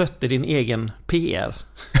skötte din egen PR.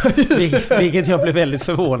 Vilket jag blev väldigt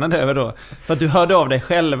förvånad över då. För att du hörde av dig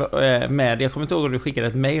själv med, jag kommer inte ihåg om du skickade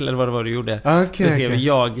ett mejl eller vad det var du gjorde. Du skrev,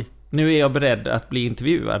 nu är jag beredd att bli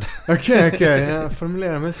intervjuad. Okej, jag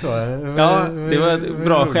formulerar mig så. Det var ett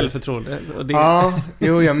bra självförtroende. Och det...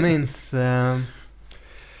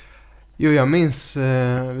 jag minns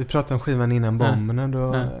vi pratade om skivan innan bomberna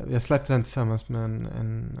då. Jag släppte den tillsammans med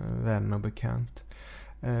en vän och bekant.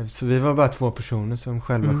 Så vi var bara 2 personer som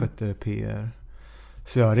själva skötte PR.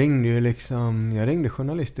 Så jag ringde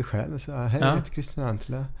journalister själv och sa, hej, jag heter Kristian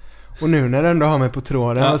Anttila. Och nu när den ändå har mig på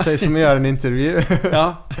tråden och säger som jag gör en intervju.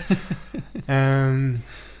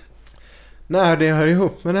 Nej, det hör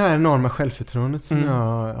ihop med det här enorma självförtroendet som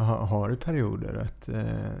jag har i perioder. Att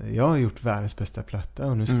jag har gjort världens bästa platta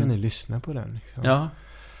och nu ska ni lyssna på den. Liksom.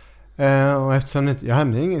 Och eftersom jag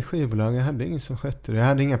hade inget skivbolag, jag hade ingen som skötte det. Jag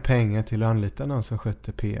hade inga pengar till att anlita någon som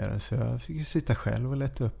skötte PR. Så jag fick sitta själv och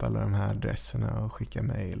leta upp alla de här adresserna och skicka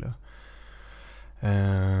mejl.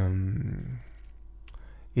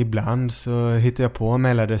 Ibland så hittade jag på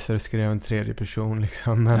mejladresser och skrev en tredje person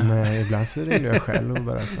liksom. Men ibland så ringde jag själv och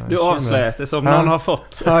bara så. Du avslöjade det som någon har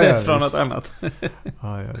fått från något annat.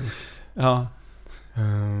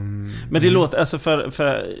 Men det låter, alltså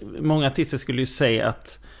för många artister skulle ju säga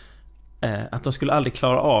att de skulle aldrig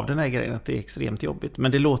klara av den här grejen, att det är extremt jobbigt.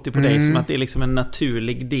 Men det låter ju på dig som att det är liksom en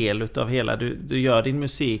naturlig del utav hela, du gör din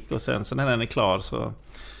musik och sen så när den är klar så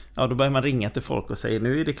då börjar man ringa till folk och säga,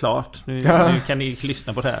 nu är det klart, nu kan ni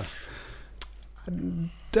lyssna på det här.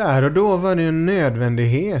 Där och då var det ju en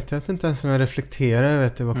nödvändighet. Jag vet inte ens om jag reflekterar över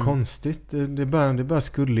att det var konstigt. Det bara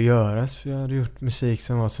skulle göras, för jag hade gjort musik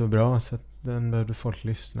som var så bra så att den behövde folk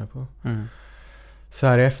lyssna på. Så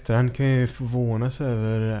här i efterhand kan jag ju förvånas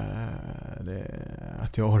över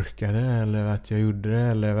att jag orkade eller att jag gjorde det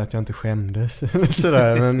eller att jag inte skämdes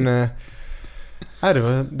sådär. Men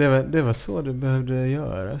det var så det behövde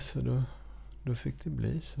göras, så då fick det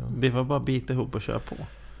bli så. Det var bara bita ihop och köra på.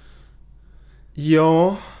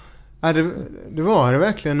 Ja, det var det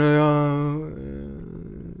verkligen. Och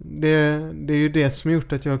det är ju det som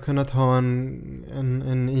gjort att jag har kunnat ha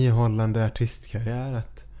en ihållande artistkarriär.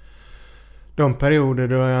 Att de perioder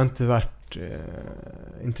då jag inte varit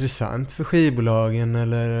intressant för skivbolagen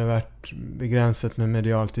eller varit begränsat med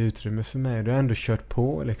medialt utrymme för mig, då har jag ändå kört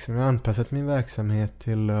på liksom. Jag har anpassat min verksamhet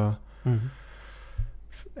till att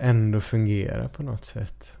ändå fungera på något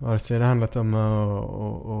sätt. Vare sig det handlat om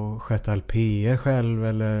att sköta all PR själv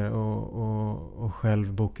eller att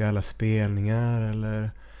själv boka alla spelningar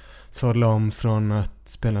eller sådla om från att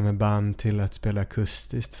spela med band till att spela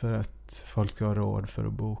akustiskt för att folk ska ha råd för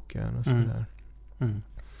att boka och sådär.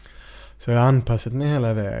 Så jag har anpassat mig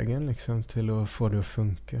hela vägen liksom, till att få det att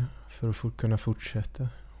funka för att kunna fortsätta.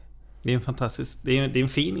 Det är en fantastisk, det är en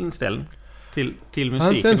fin inställning till musiken. Jag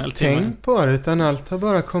har inte ens tänkt på det, utan allt har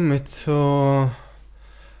bara kommit så.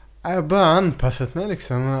 Jag har bara anpassat mig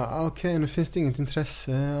liksom. Okej, nu finns det inget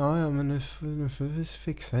intresse. Ja, men nu får vi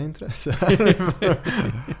fixa intresse.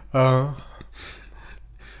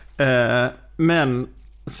 Men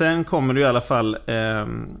sen kommer du i alla fall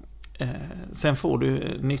sen får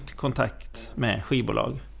du nytt kontakt med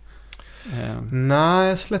skivbolag. Nej,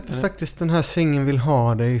 jag släpper faktiskt den här singeln Vill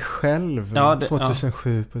ha dig själv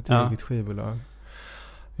 2007 på ett eget skivbolag.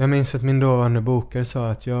 Jag minns att min dåvarande bokare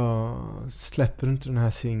sa att jag släpper inte den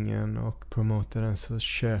här singeln och promotar den så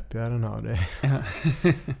köper jag den av dig.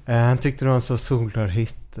 Han tyckte det var en så solklar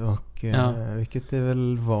hit och vilket det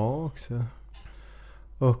väl var också.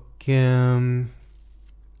 Och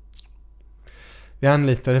vi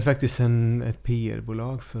anlitade faktiskt ett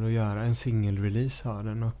PR-bolag för att göra en singelrelease av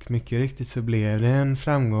den. Och mycket riktigt så blev det en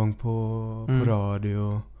framgång på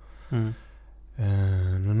radio.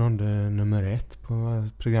 Den nådde nummer 1 på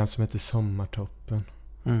ett program som heter Sommartoppen.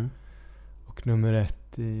 Och nummer 1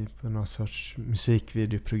 på någon sorts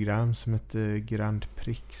musikvideoprogram som heter Grand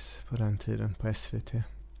Prix på den tiden på SVT.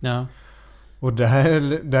 Ja. Och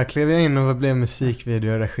där klev jag in och blev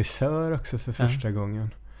musikvideoregissör också för första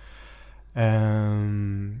gången.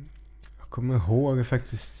 Jag kommer ihåg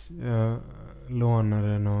faktiskt, jag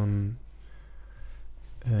lånade någon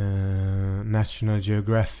National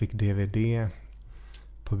Geographic DVD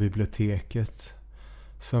på biblioteket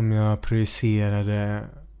som jag projicerade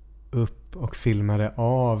upp och filmade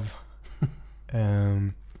av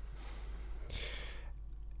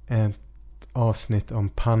ett avsnitt om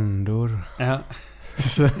pandor. Ja.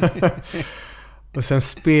 Och sen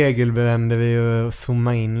spegelvände vi och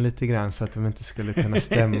zoomade in lite grann så att de inte skulle kunna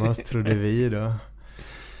stämma oss, trodde vi då.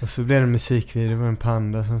 Och så blev det en musikvideo med en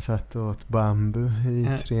panda som satt och åt bambu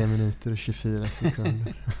i 3 minuter och 24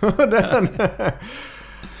 sekunder.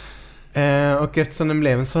 Och eftersom den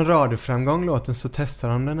blev en sån radioframgång, låten, så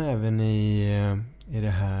testade de den även i det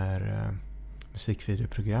här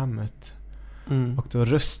musikvideoprogrammet. Och då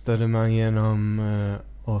röstade man genom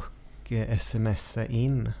och smsa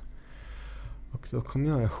in. Och då kom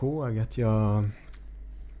jag ihåg att jag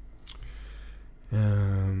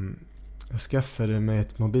skaffade mig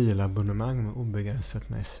ett mobilabonnemang med obegränsat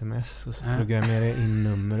med sms. Och så programmerade jag in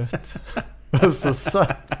numret. Och så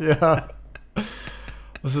satt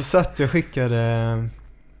jag och skickade...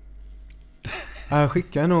 Jag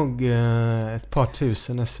skickade nog ett par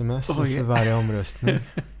tusen sms för varje omröstning.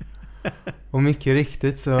 Och mycket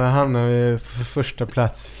riktigt så hamnade vi på första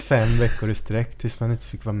plats 5 veckor i sträck tills man inte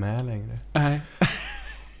fick vara med längre. Nej.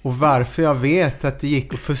 Och varför jag vet att det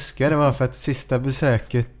gick att fuska, det var för att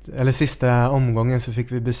sista omgången så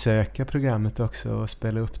fick vi besöka programmet också och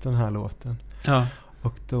spela upp den här låten. Ja.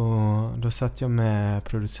 Och då satt jag med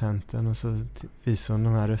producenten och så visade hon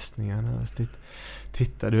de här röstningarna och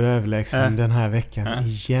tittar du överlägsen den här veckan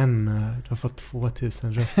igen. Du har fått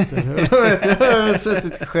 2000 röster. Jag har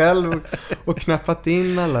suttit själv och knappat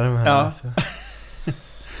in alla de här. Ja. Alltså.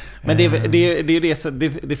 Men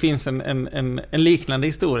det finns en liknande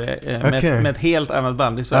historia med ett helt annat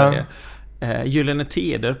band i Sverige. Gyllene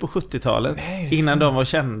Tider på 70-talet. Innan de var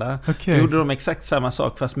kända gjorde de exakt samma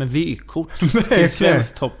sak fast med vykort till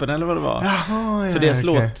Svensktoppen eller vad det var. För deras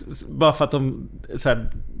låt, bara för att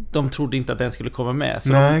de trodde inte att den skulle komma med.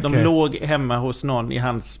 Så de låg hemma hos någon i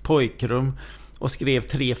hans pojkrum och skrev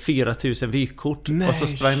 3-4 tusen vykort. Och så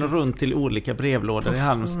sprang de runt till olika brevlådor i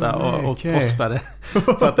Halmstad och postade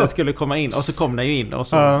för att den skulle komma in. Och så kom den ju in och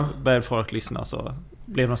så började folk lyssna och så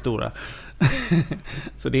blev de stora.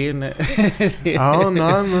 Så det är en...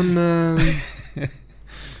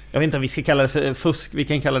 Jag vet inte om vi ska kalla det för fusk. Vi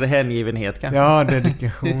kan kalla det hängivenhet kanske. Ja,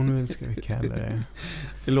 dedikation ska vi kalla det.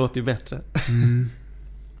 Det låter ju bättre.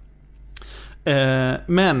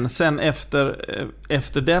 Men sen efter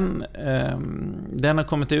den har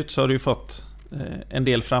kommit ut så har du fått en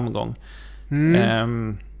del framgång.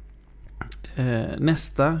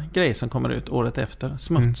 Nästa grej som kommer ut året efter,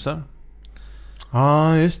 Smutsar.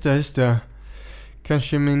 Ja, just det.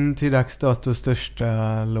 Kanske min till dags dato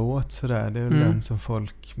största låt sådär. Det är väl den som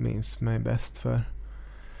folk minns mig bäst för.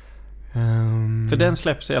 För den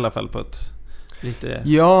släpps i alla fall på ett lite...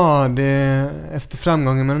 Ja, efter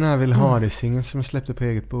framgången med den här Vill ha det-singeln som jag släppte på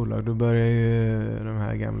eget bolag, då började ju de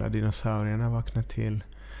här gamla dinosaurierna vakna till.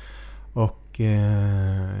 Och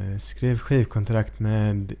skrev skivkontrakt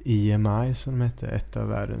med EMI som de hette, ett av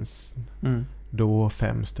världens då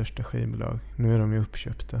 5 största skivbolag. Nu är de ju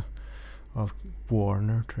uppköpta av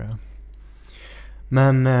Warner, tror jag.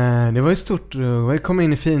 Men det var ju stort. Jag kom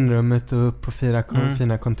in i finrummet och upp på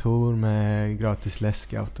fina kontor med gratis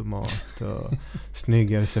läskautomat och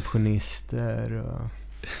snygga receptionister.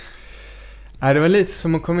 Det var lite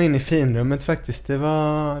som att komma in i finrummet faktiskt. Det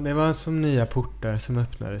var som nya portar som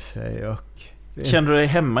öppnade sig. Kände du dig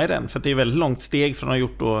hemma i den? För det är väldigt långt steg från att ha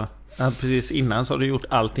gjort då... precis innan så har du gjort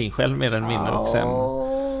allting själv mer än mindre och sen...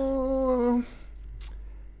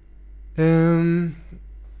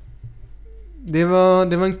 Det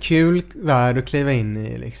var en kul värld att kliva in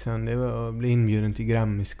i liksom. Det var att bli inbjuden till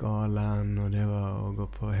Grammy-skalan och det var att gå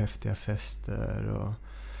på häftiga fester och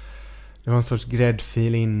det var en sorts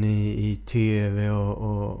gräddfil in i tv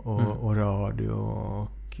och radio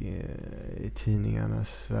och i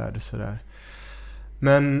tidningarnas värld och sådär.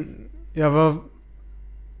 Men jag var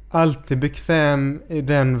alltid bekväm i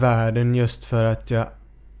den världen just för att jag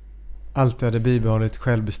alltid hade bibehållit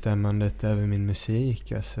självbestämmandet över min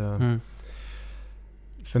musik. Alltså.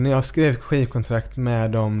 För när jag skrev skivkontrakt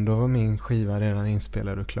med dem, då var min skiva redan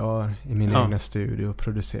inspelad och klar i min egna studio och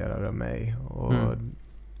producerad av mig. Och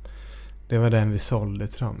det var den vi sålde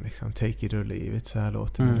till dem. Liksom. Take it or leave it, så här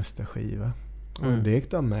låter min nästa skiva. Och det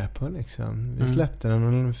gick de med på. Liksom. Vi släppte den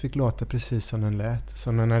och den fick låta precis som den lät.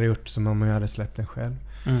 Som den hade gjort som om jag hade släppt den själv.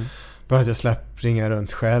 Bara att jag släpp ringa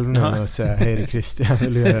runt själv nu och säga hej, det är Kristian,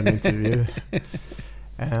 vill göra en intervju.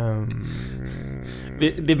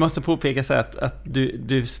 Det måste påpekas att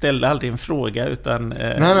du ställde aldrig en fråga utan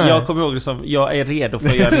nej. Jag kommer ihåg det som jag är redo för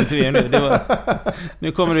att göra en intervju nu.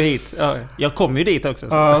 Nu kommer du hit. Ja, jag kommer ju dit också.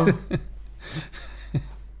 Ja.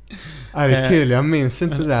 Det är kul, jag minns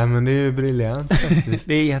inte det där, men det är ju briljant faktiskt.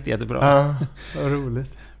 Det är jättebra. Ja, vad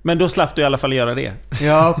roligt. Men då slapp du i alla fall göra det.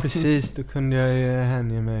 Ja, precis. Då kunde jag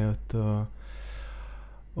hänga mig åt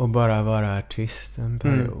och bara vara artist en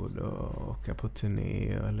period och åka på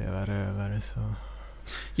turné och leva rövare så.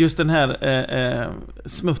 Just den här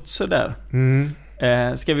smutsen där.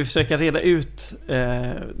 Ska vi försöka reda ut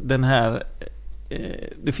den här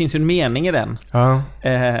det finns ju en mening i den. Ja.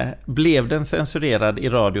 Blev den censurerad i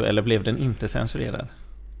radio eller blev den inte censurerad?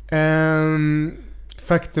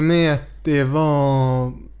 Faktum är att det var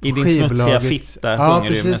i din smutsiga fitta. Ja,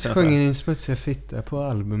 precis, sjunger i din smutsiga fitta på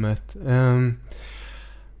albumet.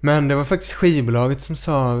 Men det var faktiskt skivbolaget som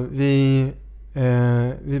sa vi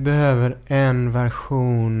behöver en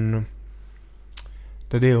version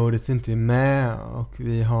där det ordet inte är med, och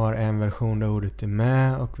vi har en version där ordet är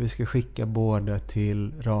med, och vi ska skicka båda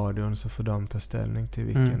till radion så får de ta ställning till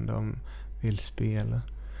vilken de vill spela.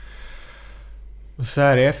 Och så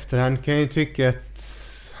här i efterhand kan jag ju tycka att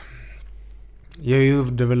jag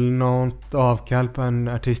gjorde väl något avkall på en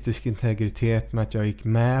artistisk integritet med att jag gick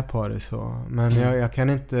med på det så. Men jag kan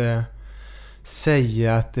inte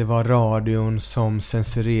säga att det var radion som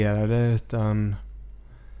censurerade, utan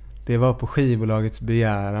det var på skivbolagets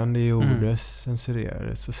begäran det gjordes,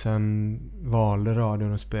 censurerades, och sen valde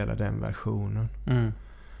radion att spela den versionen.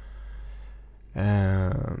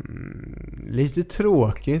 Lite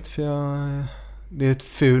tråkigt, för det är ett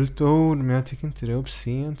fult ord, men jag tycker inte det är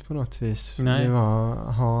obscent på något vis. Nej. Det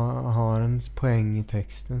har en poäng i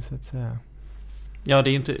texten så att säga. Ja, det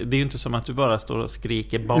är ju inte som att du bara står och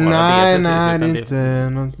skriker bara nej, det. Nej, det är inte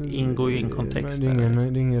något, ingår ju i en kontext. Det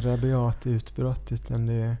är ingen rabiat utbrott, utan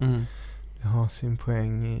det har sin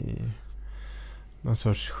poäng i någon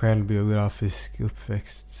sorts självbiografisk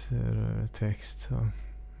uppväxttext. Så.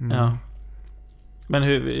 Ja. Men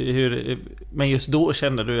men just då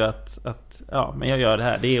kände du att ja, men jag gör det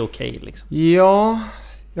här, det är okej liksom. Ja,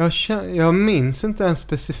 jag minns inte ens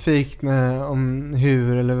specifikt om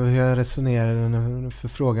hur jag resonerade, för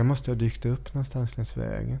frågan måste ha dykt upp någonstans längs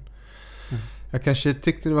vägen. Jag kanske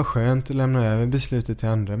tyckte det var skönt att lämna över beslutet till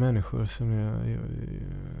andra människor, som jag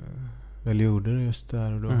väl gjorde det just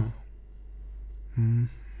där och då.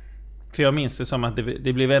 För jag minns det som att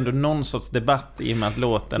det blev ändå någon sorts debatt i och med att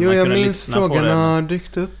låten. Jo, jag minns frågan har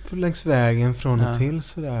dykt upp längs vägen från och till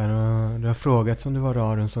sådär, och det har frågats om det var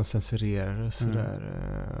radion som censurerade och sådär,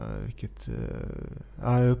 vilket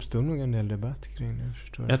det uppstod nog en del debatt kring det,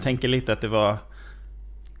 förstår jag. Jag tänker lite att det var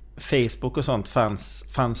Facebook och sånt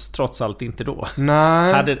fanns trots allt inte då.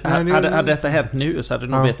 Nej. Hade detta hänt nu så hade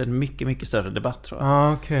det nog blivit en mycket, mycket större debatt, tror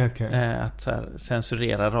jag. Okej. Att så här,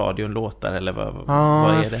 censurera radion låtar eller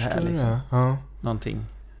vad är det här liksom? Någonting.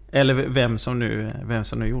 Eller vem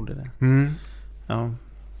som nu gjorde det. Ja.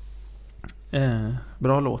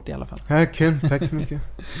 Bra låt i alla fall. Ja, kul. Tack så mycket.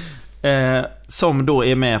 Som då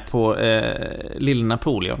är med på Lille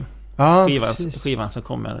Napoleon. Skivan som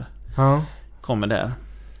kommer där.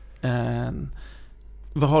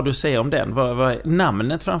 Vad har du att säga om den? Vad är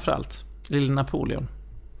namnet framförallt? Lille Napoleon.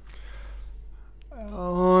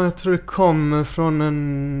 Ja, jag tror det kommer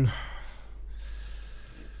från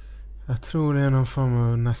jag tror det är någon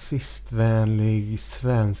form av nazistvänlig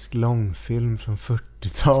svensk långfilm från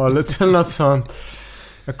 40-talet eller något sånt.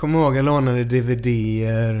 Jag kommer ihåg jag lånade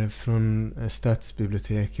DVD:er från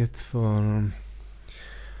stadsbiblioteket från,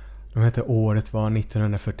 de hette Året var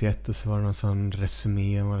 1941, och så var det någon sån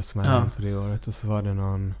resumé om vad som hade hänt på det året, och så var det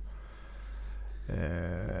någon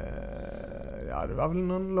det var väl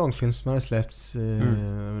någon långfilm som hade släppts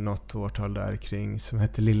något årtal där kring, som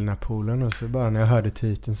hette Lille Napoleon, och så bara när jag hörde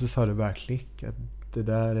titeln så sa det bara klick att det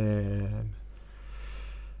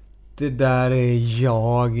där är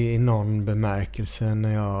jag i någon bemärkelse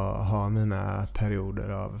när jag har mina perioder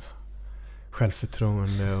av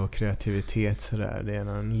självförtroende och kreativitet sådär. Det är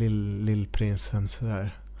någon lillprinsen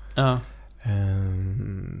sådär. Ja.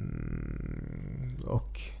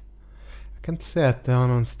 Och jag kan inte säga att det har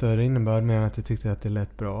någon större innebörd, men att jag tyckte att det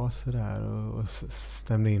lät bra sådär och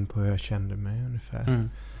stämde in på hur jag kände mig ungefär.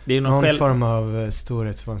 Det är någon form av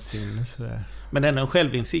storhetsvansinne sådär. Men det är en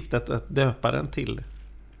självinsikt att döpa den till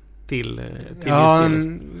ja,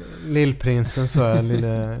 lillprinsen så är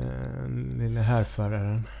lille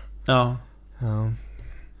härföraren. Ja.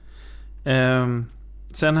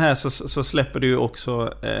 Sen här så släpper du ju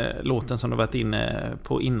också låten som du varit inne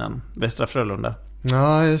på innan, Västra Frölunda.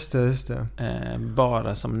 Ja, just det.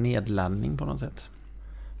 Bara som nedladdning på något sätt.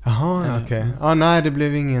 Jaha, okej. Nej, det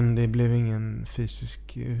blev ingen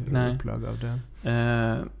fysisk upplaga av den.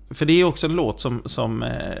 För det är också en låt som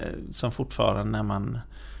fortfarande när man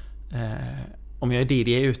om jag är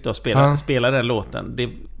DJ ute och spelar den låten,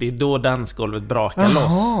 det är då dansgolvet brakar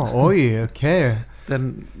loss. Oj, okej.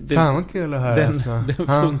 Fan vad kul att höra. Den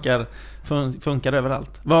funkar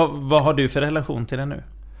överallt. Vad har du för relation till den nu?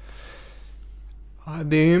 Ja,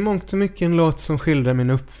 det är ju mångt och mycket en låt som skildrar min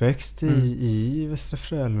uppväxt i Västra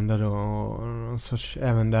Frölunda då. Och någon sorts,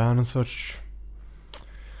 även där någon sorts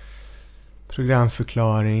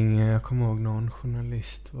programförklaring. Jag kommer ihåg någon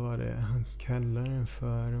journalist, vad var det han kallade den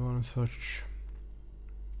för? Det var någon sorts...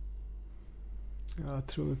 Jag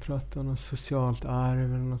tror vi pratade om något socialt arv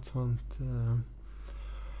eller något sånt.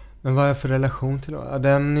 Men vad är för relation till då? Ja,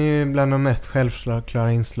 den är ju bland de mest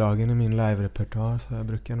självklara inslagen i min live-repertoar. Så jag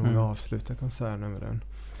brukar nog avsluta konserten med den.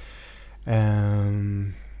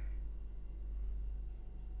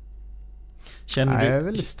 Jag är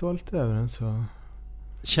väldigt stolt över den. Så.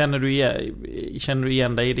 Känner du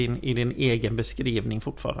igen dig i din egen beskrivning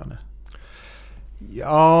fortfarande?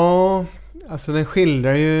 Ja, alltså den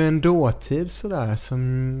skildrar ju en dåtid sådär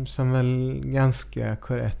som väl ganska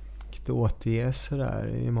korrekt återges sådär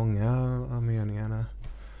i många av meningarna.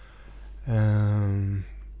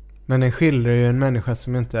 Men den skildrar ju en människa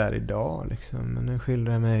som inte är idag liksom. Men den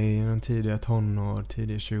skildrar mig i de tidiga tonår,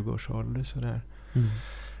 tidiga 20-årsålder sådär.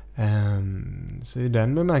 Så i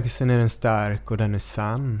den bemärkelsen är den stark och den är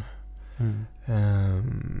sann.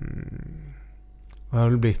 Och det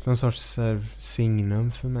har blivit någon sorts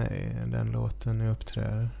signum för mig, den låten jag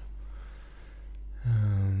uppträder.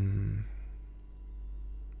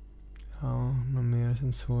 Ja, något mer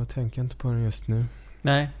än så tänker jag inte på den just nu.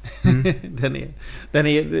 Nej, den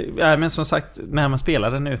är ja, men som sagt, när man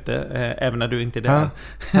spelar den ute, även när du inte är där,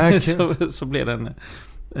 så blir den,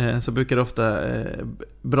 så brukar det ofta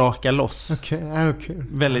braka loss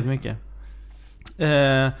väldigt mycket.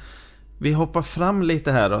 Vi hoppar fram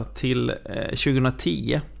lite här då till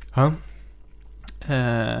 2010.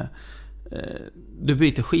 Du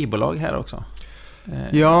byter skivbolag här också.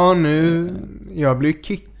 Ja, jag blev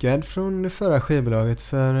kickad från det förra skivbolaget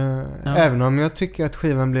för även om jag tycker att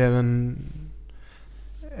skivan blev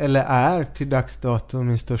eller är till dags dato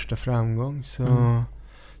min största framgång, så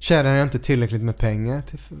tjänade jag inte tillräckligt med pengar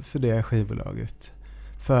för det skivbolaget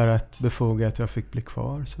för att befoga att jag fick bli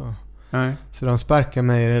kvar så. Så de sparkade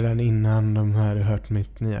mig redan innan de hade hört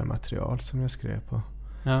mitt nya material som jag skrev på.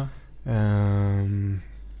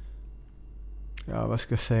 Ja, vad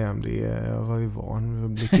ska jag säga om det? Jag var ju van vid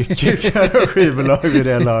att bli kickad av skivbolag vid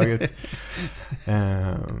det laget.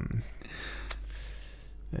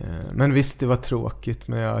 Men visst, det var tråkigt,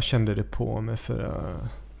 men jag kände det på mig för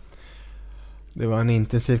det var en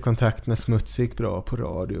intensiv kontakt när Smuts gick bra på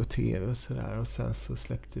radio och tv och sådär. Och sen så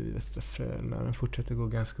släppte vi Västra Frölunda. Den fortsatte gå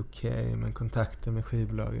ganska okej, men kontakten med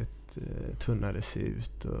skivbolaget tunnades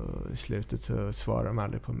ut och i slutet så svarade de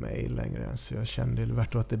aldrig på mejl längre. Så jag kände det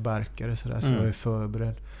vart att det barkade sådär, så jag var ju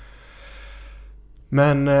förberedd.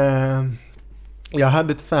 Men jag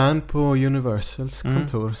hade ett fan på Universals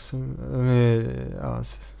kontor som är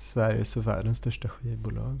Sveriges och världens största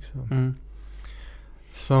skivbolag. Så.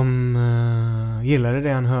 Som gillade det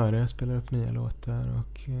han hörde. Jag spelade upp nya låtar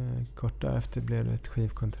och kort därefter blev det ett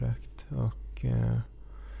skivkontrakt och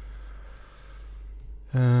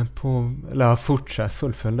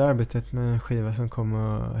fullföljde arbetet med en skiva som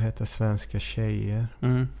kommer att heta Svenska tjejer.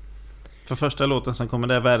 För första låten som kommer,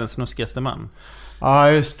 det är Världens snuskigaste man.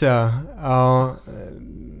 Ja, just det. Ja,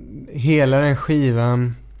 hela den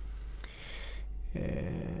skivan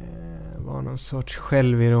var någon sorts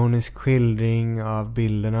självironisk skildring av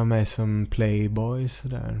bilden av mig som playboy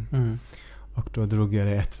sådär. Och då drog jag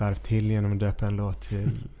det ett varv till genom att döpa en låt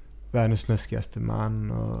till Världens snuskigaste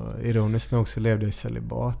man, och ironiskt nog så levde jag i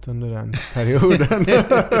celibat under den perioden.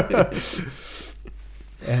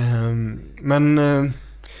 Men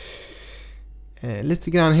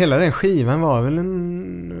lite grann hela den skivan var väl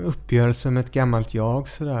en uppgörelse med ett gammalt jag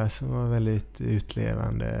sådär, som var väldigt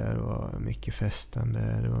utlevande. Det var mycket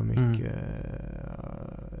festande, det var mycket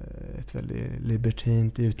ett väldigt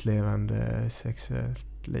libertint utlevande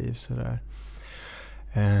sexuellt liv sådär.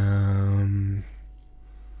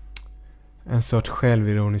 En sorts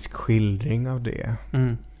självironisk skildring av det.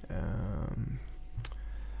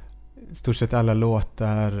 Stort sett alla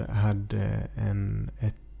låtar hade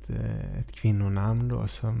ett kvinnonamn då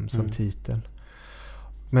som titel.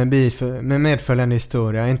 Men med medföljande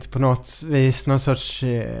historia, inte på något vis någon sorts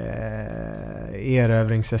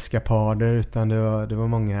erövringseskapader, utan det var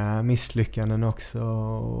många misslyckanden också,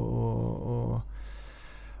 och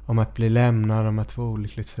om att bli lämnad, om att vara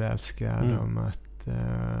olyckligt förälskad, om att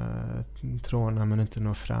tråna men inte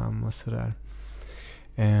nå fram och sådär.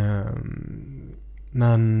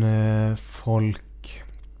 Men folk,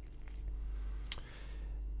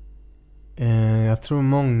 jag tror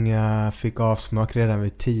många fick avsmak redan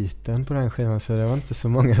vid titeln på den skivan, så det var inte så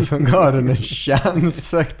många som gav den en chans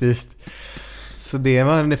faktiskt. Så det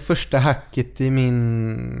var det första hacket i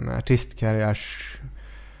min artistkarriärs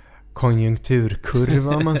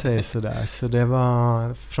konjunkturkurva om man säger sådär. Så det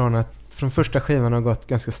var från första skivan har gått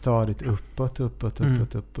ganska stadigt uppåt.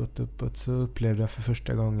 Så upplevde jag för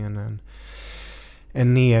första gången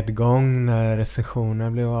en nedgång när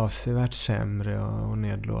recensionerna blev avsevärt sämre och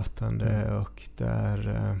nedlåtande och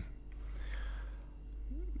där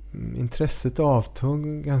intresset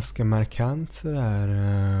avtog ganska markant sådär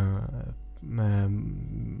med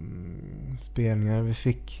spelningar. Vi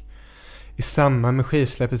fick i samband med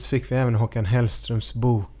skivsläppet så fick vi även Håkan Hellströms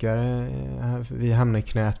bokare. Vi hamnade i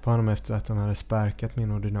knät på honom efter att han hade sparkat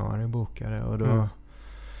min ordinarie bokare och då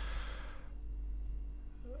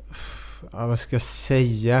vad ska jag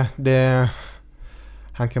säga?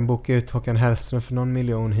 Han kan boka ut Håkan Hellström för någon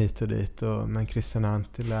miljon hit och dit. Men Kristian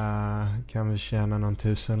Anttila kan väl tjäna någon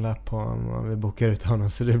tusenlapp på om vi bokar ut honom.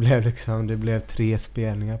 Så det blev 3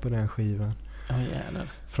 spelningar på den skivan.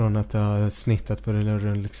 Från att ha snittat på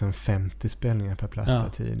det liksom 50 spelningar per platta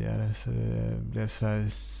tidigare. Så det blev så här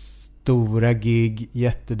stora gig,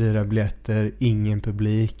 jättedyra biljetter, ingen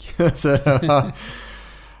publik. Så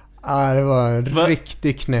det var en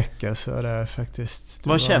riktig knäck alltså, där, faktiskt.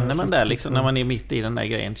 Vad känner man där liksom, när man är mitt i den där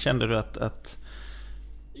grejen? Kände du att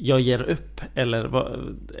jag ger upp?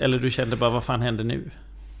 Eller du kände bara, vad fan händer nu?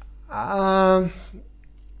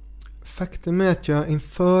 Faktum är att jag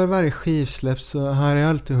inför varje skivsläpp så har jag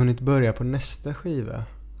alltid hunnit börja på nästa skiva.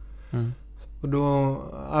 Och då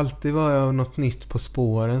alltid var jag något nytt på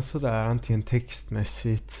spåren sådär, antingen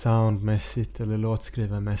textmässigt, soundmässigt eller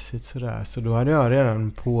låtskrivarmässigt sådär. Så då hade jag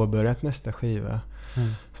redan påbörjat nästa skiva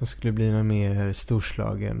som skulle bli en mer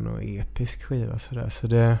storslagen och episk skiva sådär. Så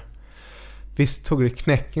det, visst tog det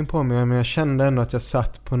knäcken på mig, men jag kände ändå att jag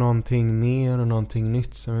satt på någonting mer och någonting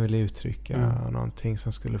nytt som jag ville uttrycka, någonting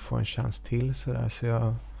som skulle få en chans till sådär. Så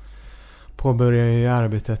jag påbörjade ju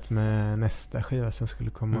arbetet med nästa skiva som skulle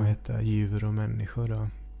komma att heta Djur och människor då.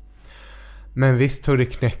 Men visst tog det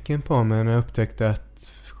knäcken på mig när jag upptäckte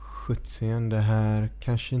att det här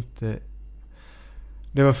kanske inte...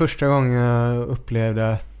 Det var första gången jag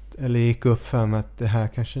upplevde eller gick upp för mig att det här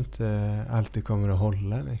kanske inte alltid kommer att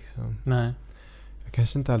hålla liksom. Nej. Jag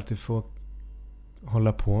kanske inte alltid får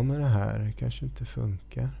hålla på med det här. Det kanske inte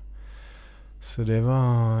funkar. Så det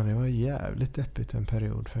var jävligt deppigt en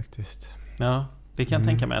period faktiskt. Ja, det kan jag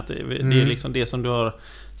tänka mig att det är liksom det som du har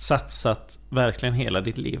satsat verkligen hela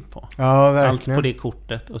ditt liv på. Ja, verkligen. Allt på det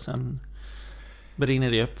kortet och sen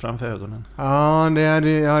brinner det upp framför ögonen. Ja,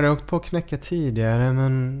 jag hade åkt på att knäcka tidigare,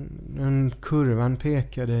 men kurvan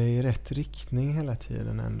pekade i rätt riktning hela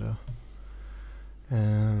tiden ändå.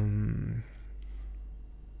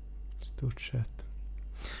 Stort sett.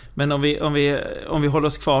 Men om vi håller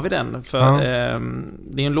oss kvar vid den, för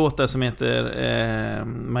det är en låt där som heter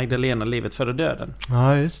Magdalena, livet före döden.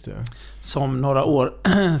 Ja, just det. Som några år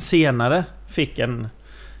senare fick en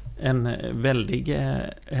väldig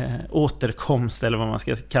återkomst, eller vad man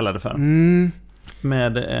ska kalla det för.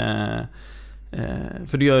 Med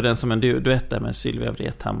för du gör ju den som en duett där med Sylvia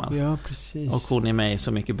Vrethammar. Ja, precis. Och hon är med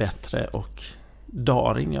Så mycket bättre, och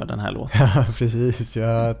Darin gör den här låten. Ja, precis.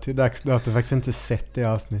 Jag till dags datum faktiskt inte sett det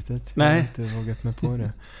avsnittet. Nej. Jag har inte vågat mig på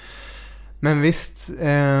det. Men visst,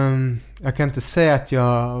 jag kan inte säga att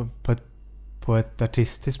jag på ett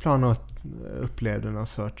artistiskt plan upplevde någon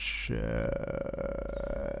sorts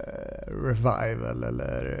revival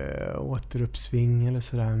eller återuppsving eller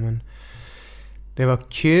sådär, men det var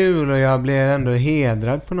kul och jag blev ändå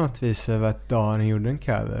hedrad på något vis över att Darin gjorde en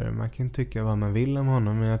cover. Man kan tycka vad man vill om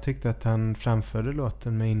honom, men jag tyckte att han framförde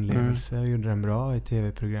låten med inlevelse och gjorde den bra i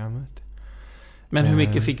tv-programmet. Men hur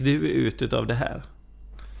mycket fick du ut av det här?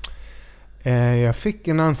 Jag fick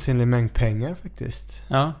en ansenlig mängd pengar faktiskt.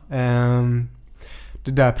 Ja.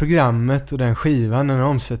 Det där programmet och den skivan, den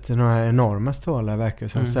omsätter några enorma stålar verkar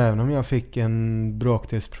som. Så även om jag fick en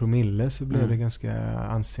bråkdels promille så blev det ganska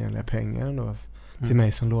ansenliga pengar ändå till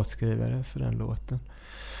mig som låtskrivare för den låten.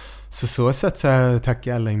 Så sätt så här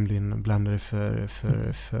tackar alla inblandade för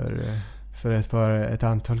ett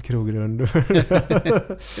antal krogrundor.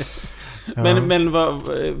 Ja. Men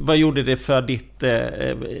vad gjorde det för ditt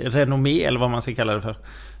renommé, eller vad man ska kalla det för?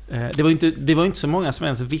 Det var inte så många som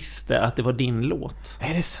ens visste att det var din låt.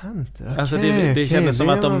 Är det sant? Okay, alltså det kändes som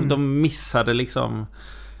att de missade liksom.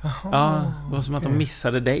 Ja, det var som att de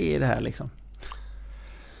missade dig i det här liksom.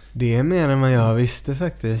 Det är mer än vad jag visste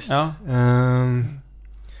faktiskt. Ja.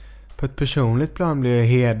 På ett personligt plan blev jag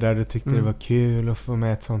hedrad och tyckte det var kul att få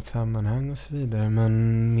med ett sånt sammanhang och så vidare.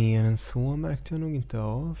 Men mer än så märkte jag nog inte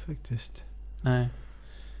av faktiskt. Nej.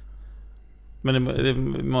 Men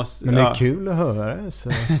det måste... Men det är kul att höra, så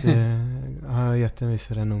att det har gett en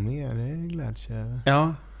viss renommé. Det gläds jag över.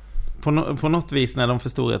 Ja, på något vis när de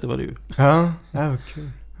förstod att det var du. Ja, det var kul.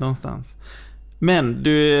 någonstans. Men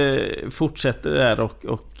du fortsätter där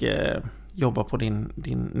och jobbar på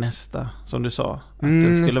din nästa, som du sa. Att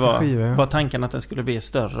det skulle var tanken att den skulle bli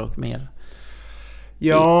större och mer.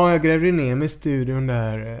 Ja, jag grävde ner mig i studion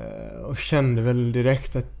där och kände väl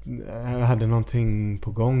direkt att jag hade någonting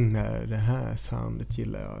på gång där. Det här soundet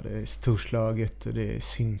gillar jag. Det är storslaget och det är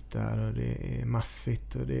syntar och det är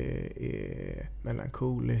maffigt och det är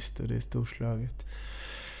melankoliskt och det är storslaget.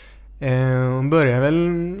 Och började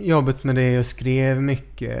väl jobbet med det och skrev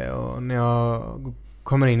mycket, och när jag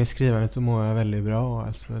kommer in i skrivandet så mår jag väldigt bra.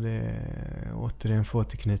 Alltså det är återigen få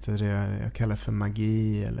återknyta det jag kallar för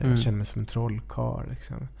magi, eller jag känner mig som en trollkarl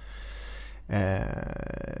liksom.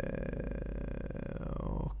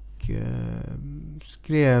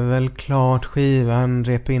 Skrev väl klart skivan,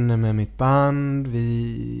 rep inne med mitt band.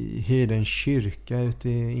 Vi hyrde en kyrka ute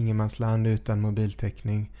i ingenmansland utan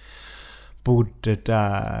mobiltäckning. Bodde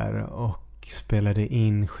där och spelade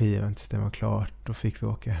in skivan tills den var klart. Då fick vi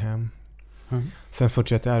åka hem. Sen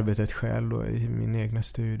fortsatte jag arbetet själv då, i min egna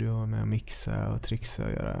studio med att mixa och trixa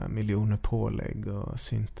och göra miljoner pålägg och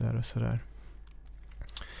syntar och sådär.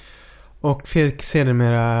 Och fick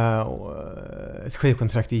sedermera ett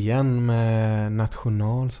skivkontrakt igen med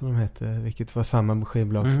National, som de hette, vilket var samma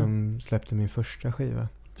skivbolag som släppte min första skiva.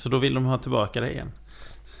 Så då vill de ha tillbaka det igen?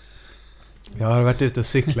 Jag har varit ute och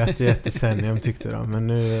cyklat i ett decennium, tyckte de. Men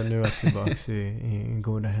nu är jag tillbaka i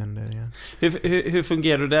goda händer igen. Hur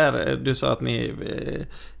fungerar du där? Du sa att ni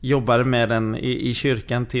jobbade med den i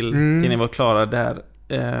kyrkan till ni var klara där.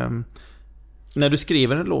 När du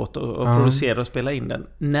skriver en låt och producerar och spelar in den,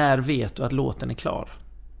 när vet du att låten är klar?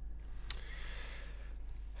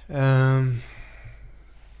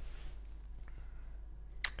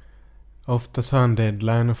 Oftast har jag en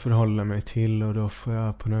deadline att förhålla mig till, och då får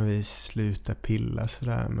jag på något vis sluta pilla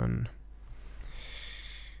sådär, men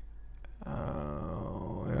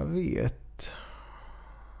jag vet.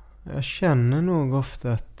 Jag känner nog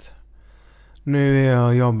ofta att nu är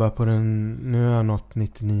jag jobbar på den, nu har jag nått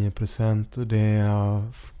 99%, och det jag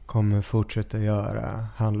kommer fortsätta göra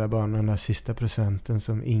handlar bara om den där sista procenten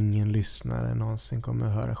som ingen lyssnare någonsin kommer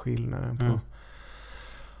att höra skillnaden på.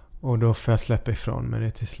 Och då får jag släppa ifrån mig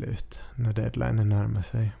det till slut, när deadline närmar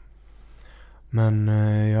sig. Men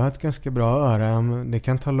jag har ett ganska bra öra. Det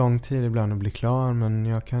kan ta lång tid ibland att bli klar, men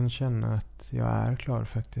jag kan känna att jag är klar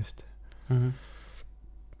faktiskt.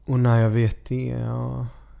 Och när jag vet det,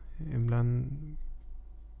 ibland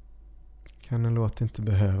kan en låt inte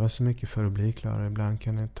behöva så mycket för att bli klar. Ibland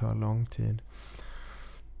kan det ta lång tid.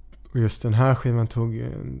 Och just den här skivan tog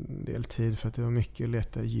en del tid, för att det var mycket att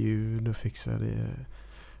leta ljud och fixa det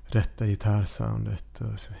rätta gitarrsoundet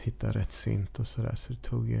och hitta rätt synt och sådär. Så det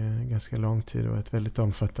tog ganska lång tid och ett väldigt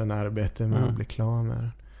omfattande arbete med att bli klar med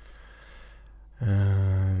den.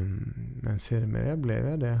 Men sedermera blev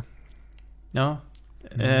jag det. Ja.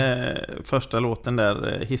 Första låten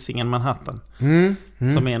där, Hisingen Manhattan,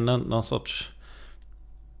 som är någon sorts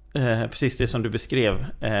precis det som du beskrev,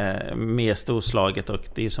 med storslaget, och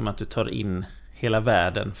det är ju som att du tar in hela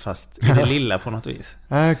världen fast i det lilla på något vis.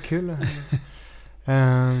 Ja, kul.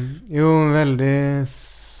 Jo, väldigt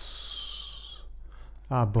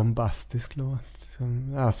bombastisk låt,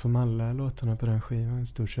 som alla låtarna på den skivan i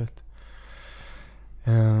stort sett.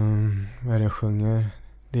 Vad är det jag sjunger?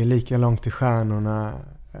 Det är lika långt till stjärnorna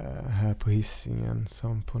här på Hisingen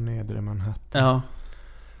som på nedre Manhattan. Ja.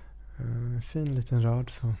 Fin liten rad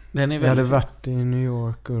så. Den är jag hade varit i New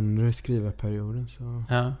York under skrivarperioden, så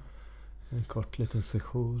en kort liten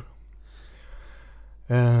session.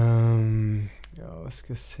 Vad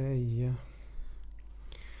ska jag säga?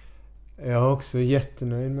 Jag är också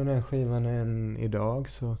jättenöjd med den skivan än idag,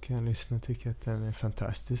 så kan jag lyssna och tycka att den är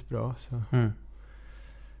fantastiskt bra. Så.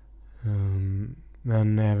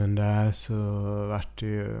 Men även där så vart det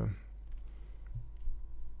ju...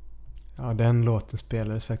 Ja, den låten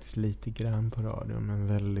spelades faktiskt lite grann på radion, men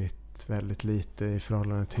väldigt, väldigt lite i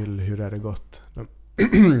förhållande till hur det hade gått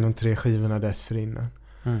de 3 skivorna dessförinnan.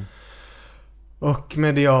 Och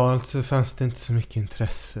medialt så fanns det inte så mycket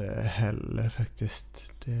intresse heller faktiskt.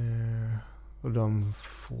 Och de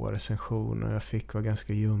få recensioner jag fick var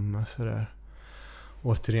ganska ljumma sådär.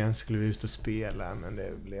 Återigen skulle vi ut och spela, men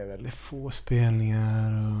det blev väldigt få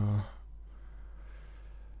spelningar. Och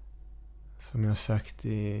som jag sagt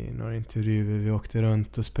i några intervjuer, vi åkte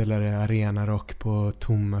runt och spelade arenarock på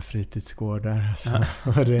tomma fritidsgårdar. Alltså.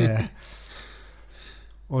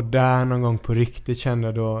 Och där någon gång på riktigt kände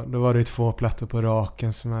jag då var det 2 plattor på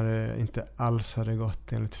raken som inte alls hade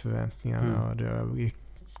gått enligt förväntningarna. Och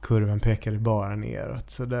kurvan pekade bara neråt.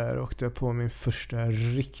 Så där åkte jag på min första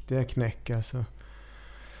riktiga knäck. Alltså.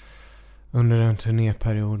 Under den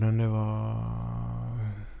turnéperioden, det var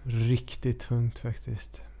riktigt tungt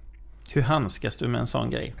faktiskt. Hur handskas du med en sån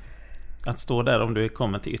grej? Att stå där om du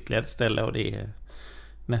kommer till ytterligare ett ställe och det är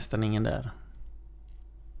nästan ingen där.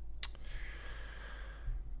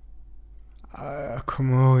 Jag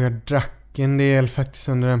kommer ihåg jag drack en del faktiskt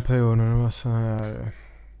under den perioden. Det var så här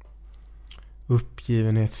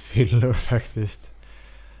uppgivenhetsfyllor faktiskt.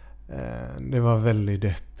 Det var väldigt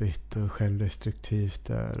deppigt och självdestruktivt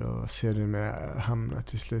där. Och sedermera hamnade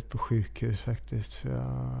till slut på sjukhus faktiskt. För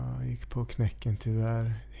jag gick på knäcken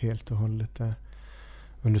tyvärr helt och hållet där.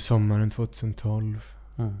 Under sommaren 2012.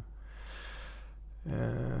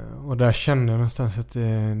 Och där kände jag någonstans att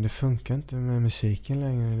det funkar inte med musiken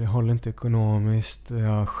längre. Det håller inte ekonomiskt.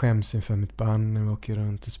 Jag skäms inför mitt band när vi åker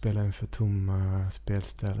runt och spelar inför tomma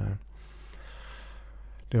spelställen.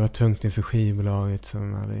 Det var tungt inför skivbolaget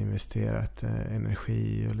som hade investerat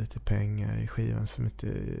energi och lite pengar i skivan som inte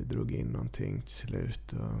drog in någonting till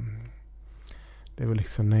slut. Och det var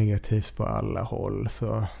liksom negativt på alla håll.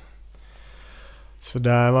 Så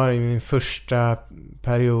där var det min första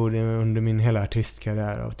period under min hela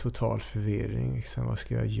artistkarriär av total förvirring. Liksom, vad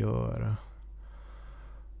ska jag göra?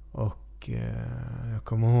 Och jag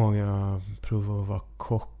kommer ihåg jag provade att vara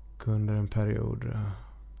kock under en period.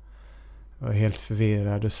 Jag var helt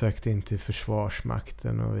förvirrad och sökte in till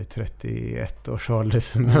Försvarsmakten och vid 31 års ålder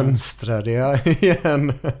så mönstrade jag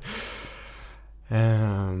igen.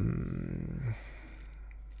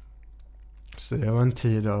 Så det var en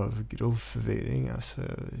tid av grov förvirring. Alltså,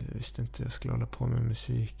 jag visste inte jag skulle hålla på med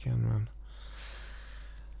musiken.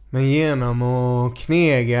 Men genom att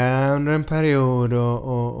knega under en period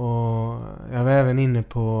och jag var även inne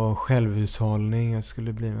på självhushållning. Jag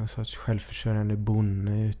skulle bli någon sorts självförsörjande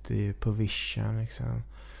bonde ute på Vischan. Liksom.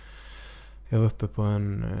 Jag var uppe på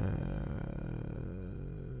en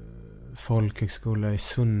folkhögskola i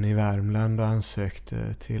Sunne i Värmland och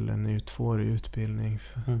ansökte till en 2-årig utbildning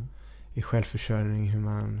i självförsörjning, hur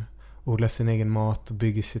man odlar sin egen mat och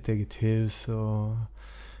bygger sitt eget hus och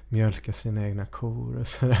mjölkar sina egna kor och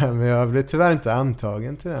sådär. Men jag blev tyvärr inte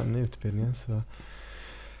antagen till den utbildningen. Så.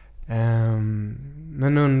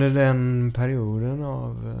 Men under den perioden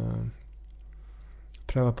av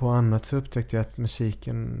pröva på annat så upptäckte jag att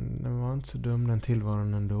musiken, den var inte så dum, den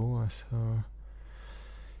tillvaron ändå. Så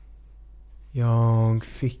jag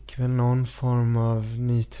fick väl någon form av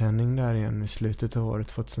nytändning där igen i slutet av året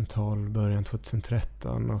 2012, början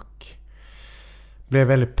 2013 och blev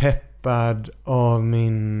väldigt peppad av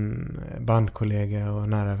min bandkollega och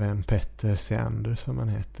nära vän Petter Seander som han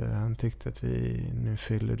heter. Han tyckte att nu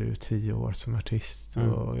fyller du 10 år som artist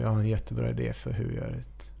och jag har en jättebra idé för hur vi gör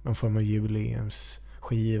någon form av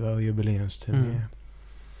jubileumsskiva och jubileumsturné.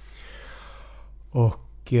 Och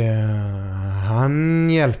han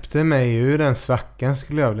hjälpte mig ur den svackan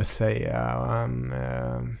skulle jag vilja säga. Och han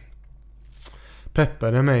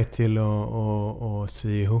peppade mig till att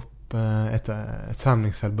sy ihop ett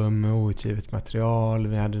samlingsalbum med outgivet material.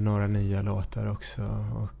 Vi hade några nya låtar också.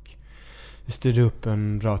 Och vi styrde upp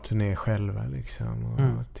en bra turné själva liksom.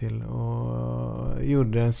 Och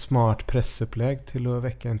gjorde en smart pressupplägg till att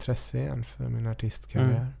väcka intresse igen för min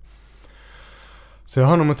artistkarriär. Så jag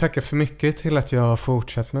har nog att tacka för mycket till att jag har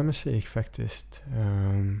fortsatt med musik faktiskt.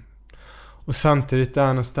 Och samtidigt där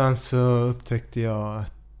någonstans så upptäckte jag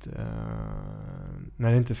att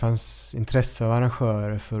när det inte fanns intresse av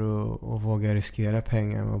arrangörer för att våga riskera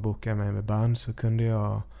pengar och boka mig med band så kunde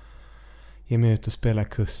jag ge mig ut och spela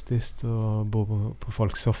akustiskt och bo på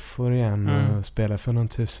folks soffor igen och spela för någon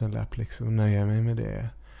tusenlapp liksom och nöja mig med det.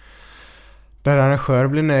 Där arrangör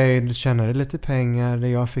blev nöjd, tjänade lite pengar, där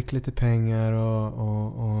jag fick lite pengar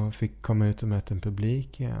och fick komma ut och möta en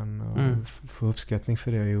publik igen och få uppskattning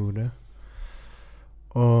för det jag gjorde.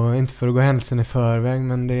 Och inte för att gå händelsen i förväg,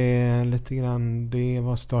 men det är lite grann, det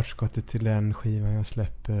var startskottet till den skivan jag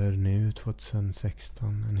släpper nu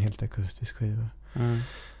 2016, en helt akustisk skiva.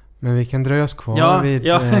 Men vi kan dröja oss kvar vid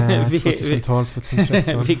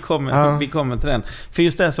 2012-2013. vi kommer till den. För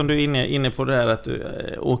just det som du är inne på det här att du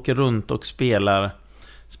åker runt och spelar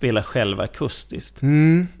själv akustiskt.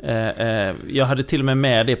 Jag hade till och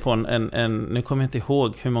med det på en nu kommer jag inte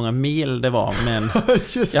ihåg hur många mil det var, men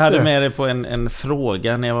jag hade med det på en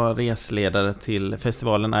fråga när jag var resledare till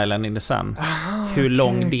festivalen Island in the Sun. Hur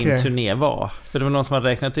lång din turné var. För det var någon som hade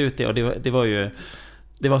räknat ut det och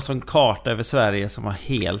det var sån karta över Sverige som var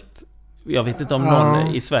helt... Jag vet inte om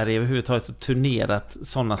någon i Sverige överhuvudtaget har turnerat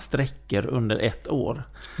sådana sträckor under ett år.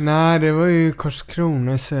 Nej, det var ju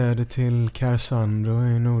Karlskrona i söder till Karesuando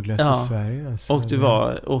i nordligaste Sverige. Alltså. Och du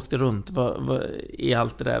åkte runt i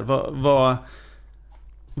allt det där.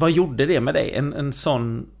 Vad gjorde det med dig? En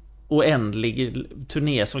sån oändlig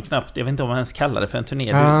turné som knappt, jag vet inte om man ens kallar det för en turné.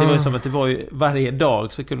 Det var ju som att det var ju, varje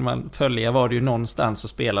dag så kunde man följa, var det ju någonstans och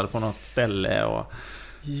spelade på något ställe. Och...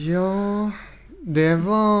 Ja, det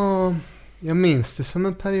var... Jag minns det som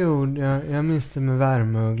en period, jag minns det med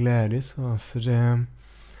värme och glädje så, för det...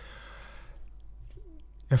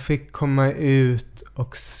 Jag fick komma ut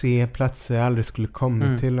och se platser jag aldrig skulle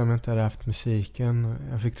komma till om jag inte hade haft musiken.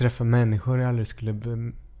 Jag fick träffa människor jag aldrig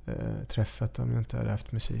skulle träffat om jag inte hade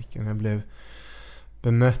haft musiken. Jag blev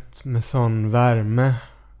bemött med sån värme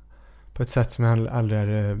på ett sätt som jag aldrig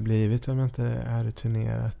hade blivit om jag inte hade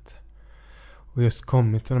turnerat. Och just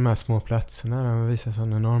kommit till de här små platserna där man visar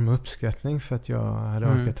sån enorm uppskattning för att jag hade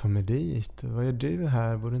orkat ta mig dit. Vad gör du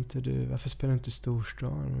här? Borde inte du? Varför spelar du inte i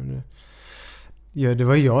storstan? Ja, det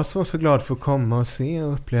var jag som var så glad för att komma och se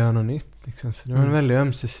och uppleva något nytt. Liksom. Så det var en väldigt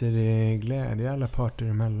ömsesidig glädje alla parter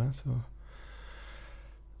emellan. Så.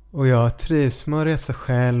 Och jag trivs med att resa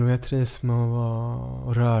själv. Jag trivs med att vara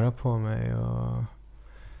och röra på mig och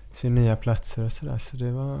se nya platser och sådär. Så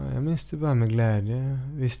det var, jag minns det bara med glädje.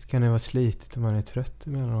 Visst kan det vara slitigt om man är trött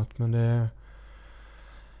emellanåt, men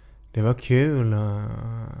det var kul. Och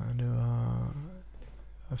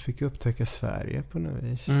jag fick upptäcka Sverige på något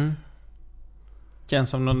vis. Känns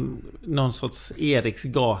som någon sorts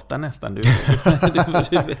Eriksgata nästan.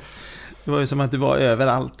 Det var ju som att du var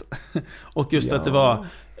överallt. Och just att det var...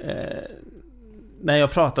 när jag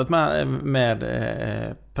har pratat med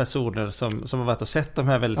personer som har varit och sett de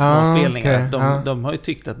här väldigt små spelningarna, de har ju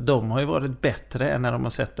tyckt att de har ju varit bättre än när de har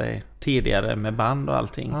sett dig tidigare med band och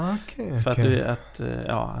allting. För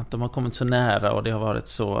att de har kommit så nära och det har varit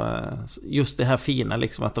så, just det här fina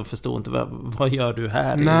liksom, att de förstår inte vad gör du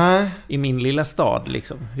här i min lilla stad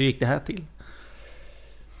liksom. Hur gick det här till?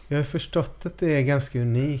 Jag har förstått att det är ganska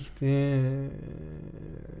unikt. Det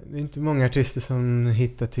är inte många artister som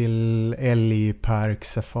hittar till älgpark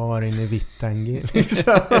safarin i Vittangi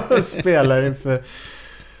liksom, och spelar inför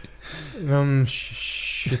de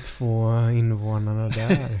 22 invånarna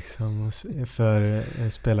där liksom, och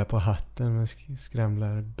spelar på hatten med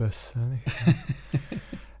skramlar bössar liksom.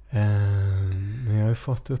 Men jag har ju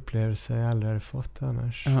fått upplevelser jag aldrig hade fått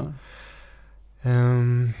annars.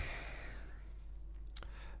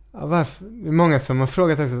 Ja, varför? Det är många som har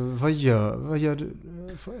frågat också, vad gör du?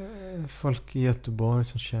 Folk i Göteborg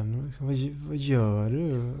som känner liksom, vad gör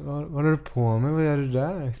du? Vad håller du på med? Vad gör du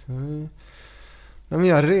där? Liksom? Nej, men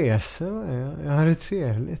jag reser. Jag har det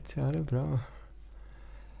trevligt. Jag har det bra.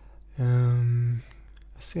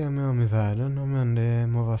 Jag ser mig om i världen, om än det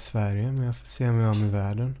må vara Sverige, men jag får se mig om i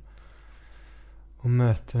världen. Och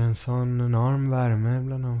möter en sån enorm värme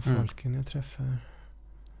bland de folken jag träffar.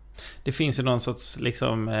 Det finns ju någon sorts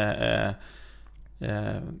liksom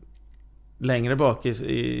längre bak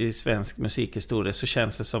i svensk musikhistoria så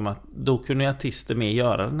känns det som att då kunde artister med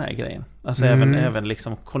göra den här grejen. Alltså även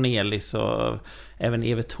liksom Cornelis och även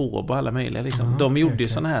Evert Taube och alla möjliga liksom. De gjorde ju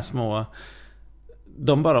såna här små,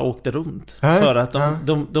 de bara åkte runt för att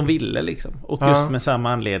de ville liksom. Och just med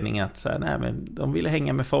samma anledning att så här, nej, men de ville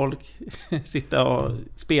hänga med folk, sitta och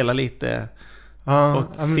spela lite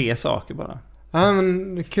och se saker bara. Ja,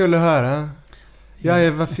 men det är kul att höra.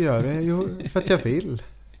 Varför gör det? Jo, för att jag vill.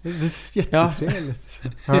 Det är jättetrevligt.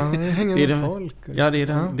 Jag hänger med folk. Och det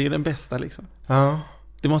är den bästa liksom.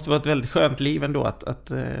 Det måste vara ett väldigt skönt liv ändå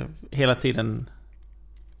att hela tiden...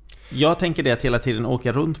 Jag tänker det, att hela tiden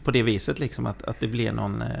åka runt på det viset liksom, att det blir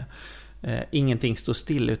någon... ingenting står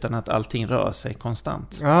still utan att allting rör sig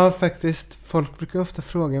konstant. Ja, faktiskt. Folk brukar ofta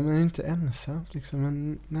fråga, men är inte ensamt liksom.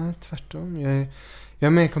 Men nej, tvärtom. Jag är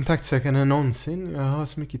mer kontaktsökande än någonsin. Jag har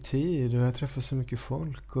så mycket tid och jag träffar så mycket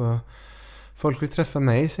folk. Och folk vill träffa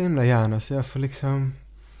mig så himla gärna. Så jag får liksom...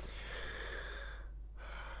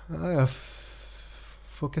 jag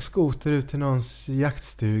får åka skoter ut till någons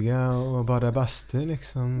jaktstuga och bada bastu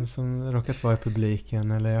liksom, som råkat vara i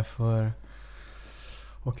publiken. Eller jag får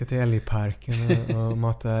åka till älgparken och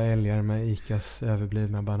mata älgar med Icas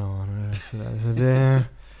överblivna bananer. Och sådär. Så det...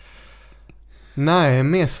 Nej, jag är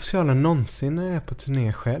mer social än någonsin när jag är på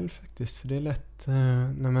turné själv faktiskt. För det är lätt,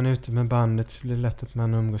 när man är ute med bandet, för det är lätt att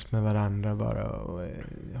man umgås med varandra bara och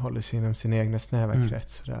håller sig inom sin egna snäva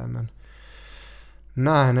krets. Sådär. Men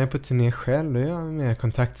nej, när jag är på turné själv, då är jag mer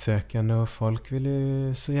kontaktsökande och folk vill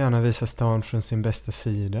ju så gärna visa stan från sin bästa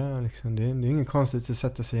sida. Liksom. Det är inget konstigt att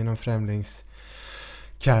sätta sig i någon främlings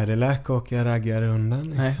Cadillac och åka raggar undan.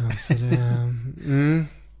 Liksom. Så det...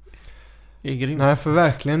 Nej, jag får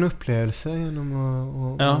verkligen upplevelse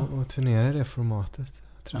genom att turnera i det formatet.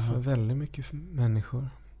 Jag träffar väldigt mycket människor.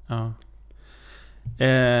 Ja.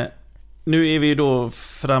 Nu är vi då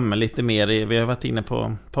framme lite mer vi har varit inne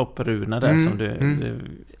på Popperuna där som du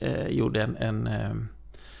gjorde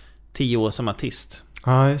 10 år som artist.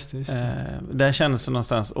 Ja, just det. Där kändes det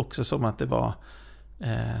någonstans också som att det var...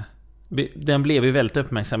 den blev ju väldigt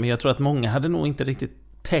uppmärksam, men jag tror att många hade nog inte riktigt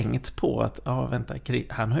tänkt på att vänta,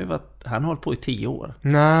 han har hållit på i 10 år.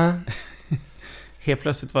 Nej. Helt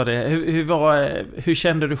plötsligt var det... Hur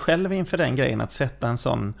kände du själv inför den grejen att sätta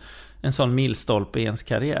en sån milstolpe i ens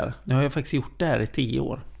karriär? Nu har jag faktiskt gjort det här i 10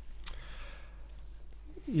 år.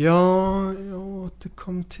 Ja, jag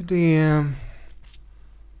återkom till det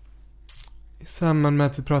i samband med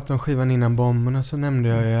att vi pratade om skivan innan bomberna, så nämnde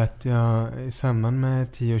jag ju att jag i samband med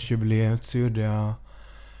 10-årsjubileet så gjorde jag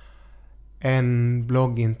en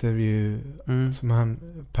bloggintervju som han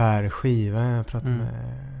per skiva. Jag pratade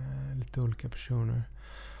med lite olika personer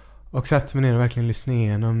och satte mig ner och verkligen lyssnade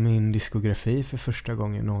igenom min diskografi för första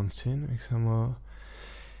gången någonsin liksom, och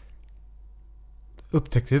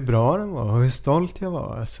upptäckte hur bra den var och hur stolt jag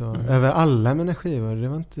var alltså, över alla mina skivor. Det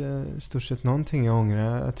var inte stort sett någonting jag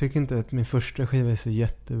ångrar. Jag tycker inte att min första skiva är så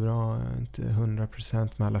jättebra, inte 100%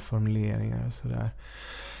 med alla formuleringar och sådär.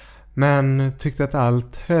 Men tyckte att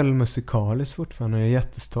allt höll musikaliskt fortfarande och jag är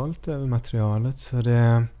jättestolt över materialet. Så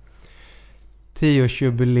det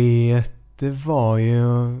 10-årsjubileet, det var ju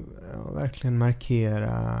verkligen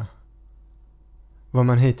markera vad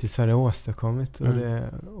man hittills hade åstadkommit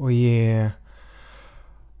och ge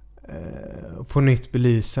på nytt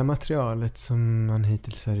belysa materialet som man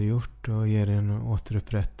hittills hade gjort och ge den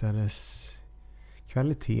återupprättades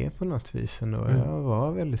kvalitet på något vis ändå. Jag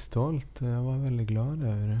var väldigt stolt och jag var väldigt glad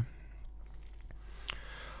över det.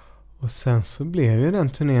 Och sen så blev ju den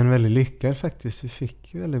turnén väldigt lyckad faktiskt. Vi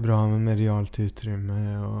fick väldigt bra med medialt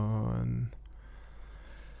utrymme och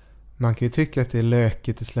man kan ju tycka att det är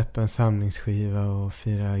lökigt att släppa en samlingsskiva och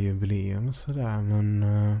fira jubileum och sådär, men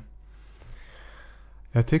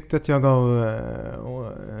jag tyckte att jag gav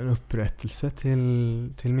en upprättelse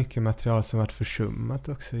till mycket material som varit försummat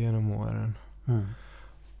också genom åren.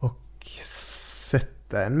 Och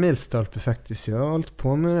sätta en milstolpe faktiskt. Jag har hållit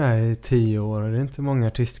på med det här i 10 år och det är inte många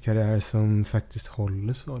artistkarriärer som faktiskt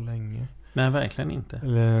håller så länge. Nej, verkligen inte.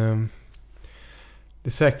 Det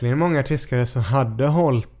är säkerligen många artistkarriärer som hade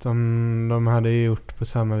hållit om de hade gjort på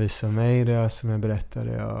samma vis som mig. Det som jag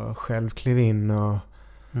berättade. Jag själv klev in och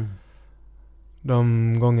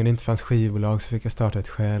de gånger det inte fanns skivbolag så fick jag starta ett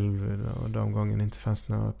själv. Och de gånger det inte fanns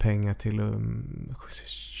några pengar till att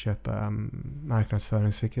köpa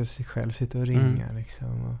marknadsföring så fick jag själv sitta och ringa. Liksom.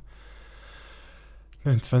 Och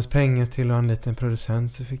när det inte fanns pengar till att anlita en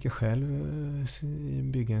producent så fick jag själv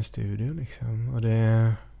bygga en studio. Liksom. Och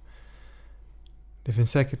det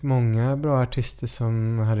finns säkert många bra artister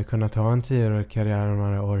som hade kunnat ha en 10-årig karriär om de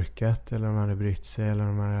hade orkat eller om de hade brytt sig eller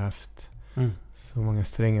om de hade haft så många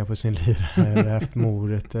strängar på sin lyra eller haft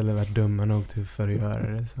modet eller varit dumma nog till för att göra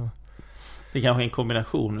det. Så. Det kanske är en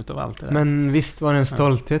kombination utav allt det där. Men visst var det en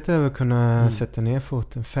stolthet över att kunna sätta ner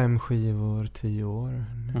foten 5 skivor, 10 år.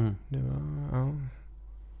 Det var,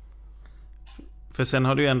 För sen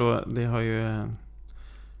har du ju ändå, det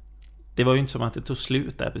var ju inte som att det tog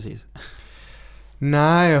slut där precis.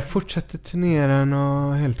 Nej, jag fortsatte turnera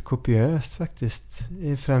och helt kopiöst faktiskt.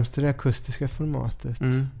 Främst i det akustiska formatet.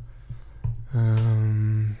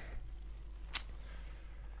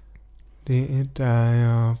 Det är där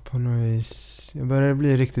jag på något vis... Jag började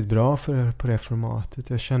bli riktigt bra på det formatet.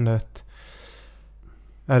 Jag kände att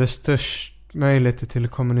jag hade störst möjlighet till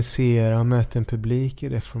att kommunicera och möta en publik i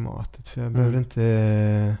det formatet. För jag behövde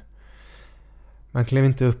inte... Man klev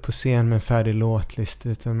inte upp på scen med en färdig låtlista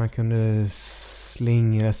utan man kunde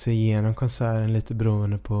slingra sig igenom konserten lite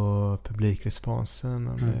beroende på publikresponsen.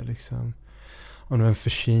 Och det liksom, om det var en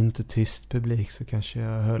försynt och tyst publik så kanske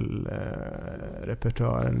jag höll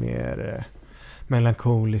repertoaren mer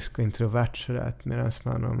melankolisk och introvert sådär. Medan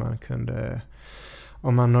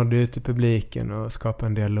om man nådde ut till publiken och skapade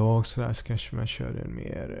en dialog sådär så kanske man körde en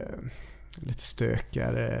mer lite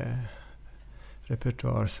stökigare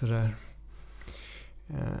repertoar sådär.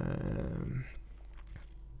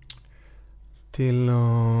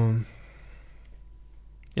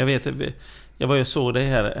 Jag vet, jag var ju så det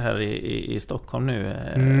här i Stockholm nu.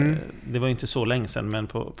 Det var ju inte så länge sedan, men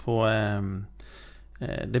på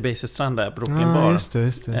The Basis Strand där, Brooklyn Bar.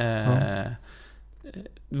 Just det.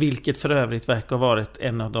 Vilket för övrigt verkar ha varit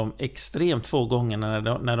en av de extremt få gångerna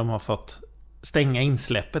när de har fått stänga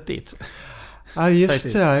insläppet dit. Ja,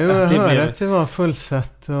 just det. Jag hörde att det var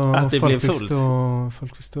fullsatt och att det folk blev fullt.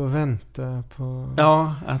 Folk fick stå och vänta på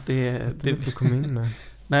att det inte kom in där.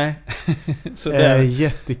 Nej. Så det är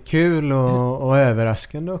jättekul och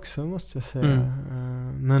överraskande också måste jag säga.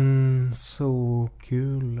 Men så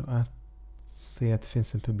kul att se att det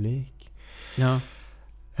finns en publik. Ja.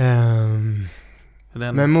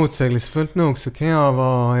 Men motsägelsefullt nog så kan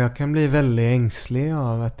jag kan bli väldigt ängslig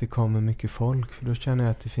av att det kommer mycket folk. För då känner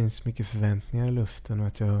jag att det finns mycket förväntningar i luften och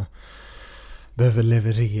att jag behöver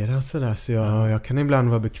leverera sådär. Så jag kan ibland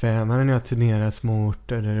vara bekvämare när jag turnerar små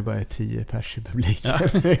orter där det bara är 10 pers i publiken.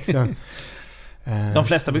 Liksom. De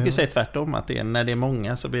flesta brukar säga tvärtom, att när det är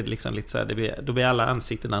många så blir det liksom lite så här, då blir alla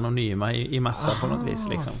ansikten anonyma i massa på något vis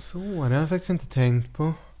liksom. Så, det har jag faktiskt inte tänkt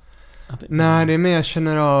på. Nej, det är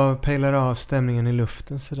mer jag pejlar av stämningen i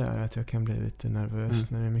luften sådär, att jag kan bli lite nervös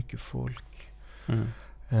när det är mycket folk.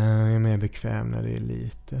 Jag är mer bekväm när det är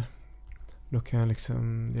lite. Då kan jag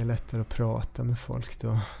liksom, det är lättare att prata med folk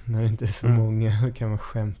då, när det inte är så många. Då kan man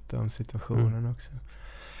skämta om situationen också.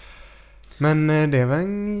 Men det var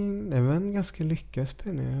en ganska lyckad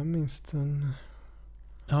spelning. Jag minns den.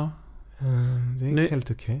 Ja. Det är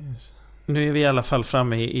helt okej. Nu är vi i alla fall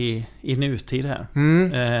framme i nutid här.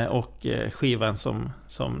 Och skivan som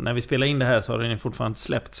när vi spelar in det här så har den fortfarande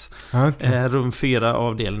släppts. Okay. Rum 4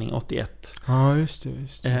 avdelning 81. Ja, just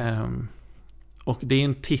det. Och det är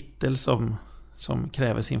en titel som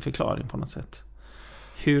kräver sin förklaring på något sätt.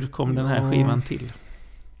 Hur kom den här skivan till?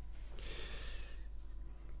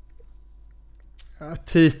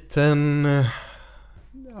 Titeln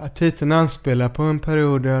anspelar på en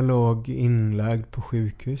period där jag låg inlagd på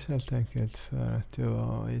sjukhus helt enkelt, för att jag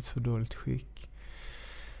var i ett så dåligt skick.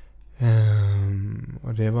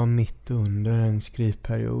 Och det var mitt under en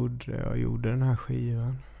skrivperiod där jag gjorde den här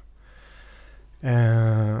skivan.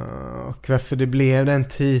 Och varför det blev den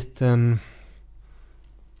titeln,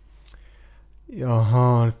 jag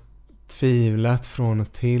har tvivlat från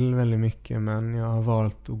och till väldigt mycket, men jag har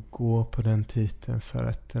valt att gå på den titeln för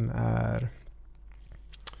att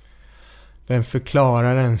den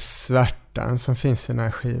förklarar den svärtan som finns i den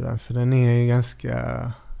här skivan, för den är ju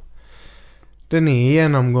den är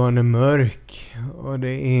genomgående mörk och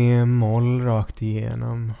det är moll rakt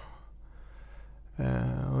igenom.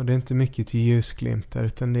 Och det är inte mycket till ljusglimtar,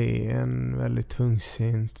 utan det är en väldigt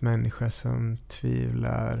tungsint människa som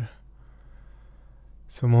tvivlar,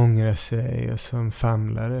 som ångrar sig och som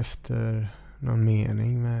famlar efter någon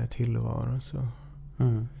mening med tillvaron. Så.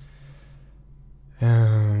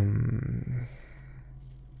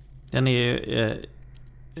 Den är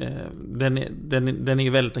ju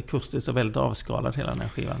väldigt akustisk och väldigt avskalad, hela den här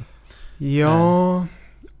skivan. Ja,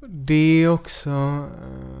 det är också.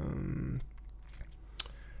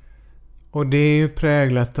 Och det är ju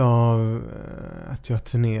präglat av att jag har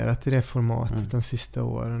turnerat i det formatet de sista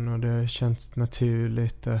åren, och det har känts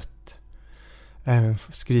naturligt att även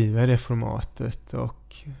skriva i det formatet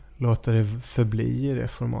och låta det förbli i det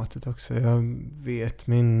formatet också.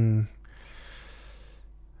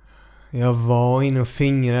 Jag var inne och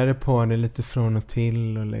fingrade på det lite från och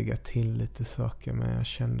till och lägga till lite saker, men jag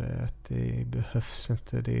kände att det behövs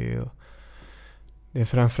inte det. Och det är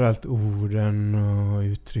framförallt orden och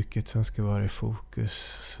uttrycket som ska vara i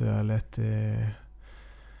fokus. Så jag lät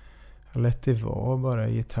det vara bara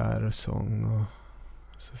gitarr och sång, och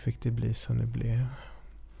så fick det bli som det blev.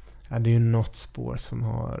 Ja, det är ju något spår som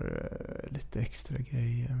har lite extra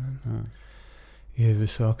grejer, men i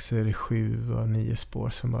huvudsak så är det 7 av 9 spår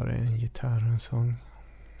som bara är en gitarr och en sång.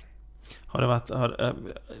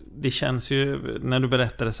 Det känns ju när du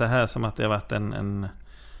berättade så här som att det har varit en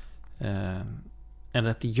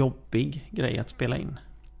rätt jobbig grej att spela in.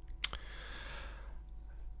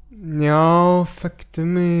 Ja,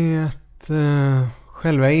 faktum är att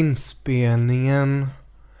själva inspelningen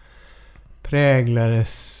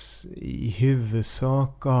präglades i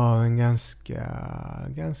huvudsak av en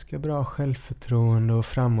ganska bra självförtroende och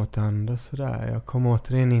framåtanda sådär. Jag kom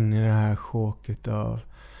återigen in i det här chocket av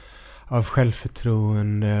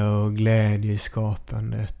självförtroende och glädje i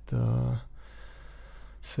skapandet och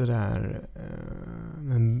sådär.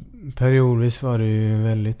 Men periodvis var det ju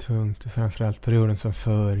väldigt tungt, och framförallt perioden som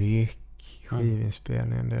föregick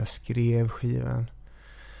skivinspelningen där jag skrev skivan.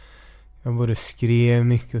 Jag både skrev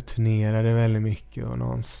mycket och turnerade väldigt mycket, och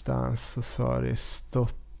någonstans så sa det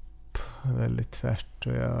stopp väldigt tvärt,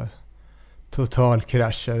 och jag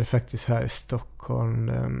totalkraschade faktiskt här i Stockholm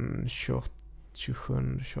den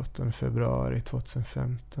 27-28 februari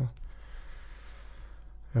 2015.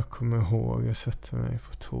 Jag kommer ihåg, jag satte mig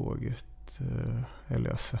på tåget,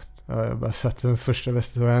 jag bara satte mig första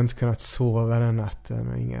bästa, och jag har inte kunnat sova den natten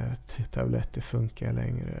och inga tabletter funkar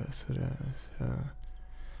längre, så jag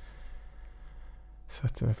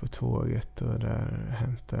satte mig på tåget, och där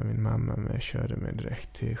hämtade min mamma mig och körde mig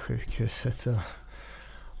direkt till sjukhuset,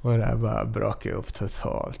 och där bara brakade upp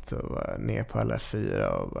totalt och var ner på alla 4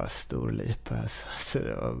 och bara storlipa, så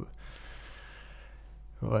det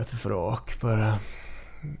var ett vrak bara.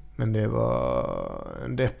 Men det var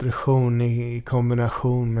en depression i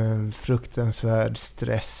kombination med en fruktansvärd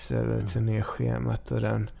stress över turnéschemat och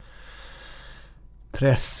den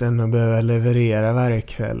pressen att behöva leverera varje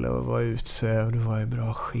kväll och vara utsövd och vara i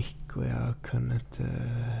bra skick, och jag kunde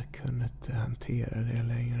inte hantera det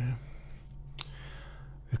längre.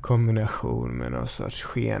 I kombination med någon sorts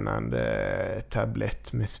skenande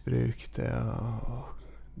tablettmissbruk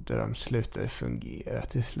där de slutade fungera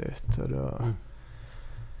till slut, och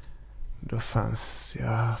då fanns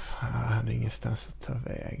jag hade ingenstans att ta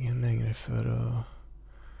vägen längre för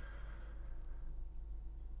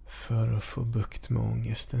att få bukt med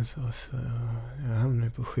ångesten. Så jag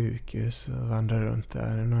hamnade på sjukhus och vandrade runt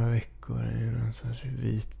där i några veckor i någon sorts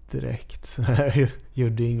vit dräkt. Så jag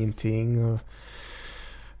gjorde ingenting och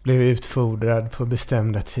blev utfodrad på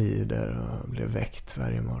bestämda tider och blev väckt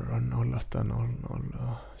varje morgon 08:00 och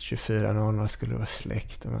 24:00 skulle det vara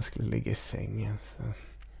släckt och man skulle ligga i sängen. Så.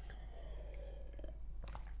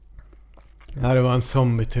 Ja, det var en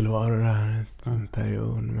zombie-tillvaro där en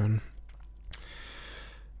period, men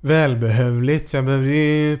välbehövligt. Jag behövde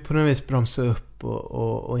ju på något vis bromsa upp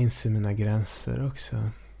och inse mina gränser också.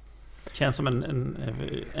 Känns som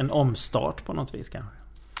en omstart på något vis kanske.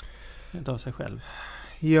 Inte av sig själv.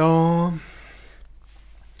 Ja,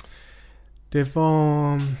 det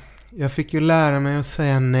var... Jag fick ju lära mig att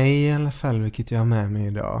säga nej i alla fall, vilket jag har med mig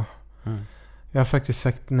idag. Jag har faktiskt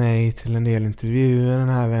sagt nej till en del intervjuer den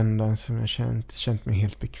här vändan som jag känt mig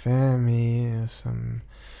helt bekväm i. Som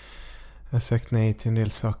jag har sagt nej till en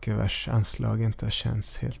del saker vars anslag inte har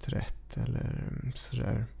känts helt rätt eller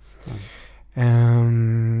sådär. Jag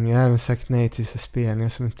har även sagt nej till vissa spelningar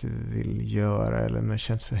som jag inte vill göra eller när det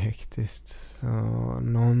känns för hektiskt. Så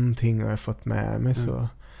någonting har jag fått med mig så.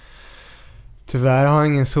 Tyvärr har jag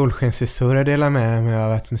ingen solskenshistoria att dela med mig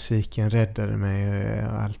av att musiken räddade mig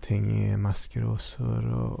och allting i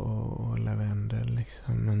maskrosor och lavendel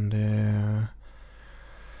liksom. Men det...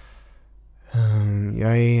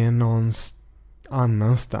 jag är någon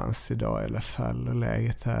annanstans idag i alla fall och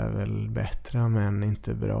läget är väl bättre men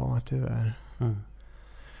inte bra tyvärr.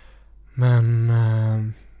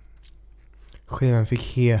 Men skivan fick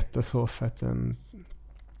heta så för att den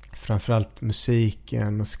framförallt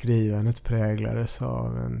musiken och skrivandet präglades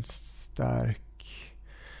av en stark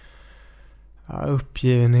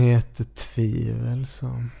uppgivenhet och tvivel.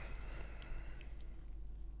 Så.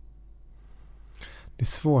 Det är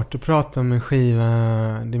svårt att prata om en skiva.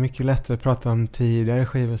 Det är mycket lättare att prata om tidigare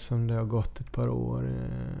skivor som det har gått ett par år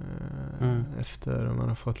efter och man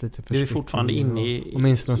har fått lite perspektiv. Det är fortfarande inne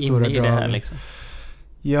i det här liksom.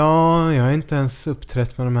 Ja, jag har inte ens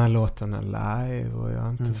uppträtt med de här låtarna live och jag har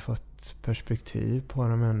inte fått perspektiv på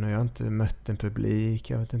dem ännu. Jag har inte mött en publik.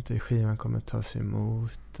 Jag vet inte hur skivan kommer att tas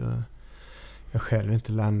emot. Och jag har själv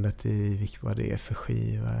inte landat i vad det är för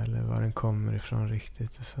skiva eller var den kommer ifrån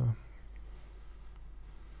riktigt. Och så.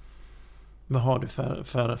 Vad har du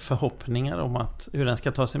för förhoppningar om hur den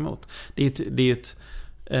ska tas emot? Det är ju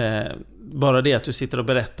bara det att du sitter och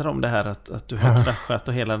berättar om det här att du har kraschat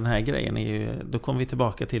och hela den här grejen är ju, då kommer vi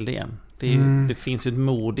tillbaka till det igen. Det, är ju, det finns ju ett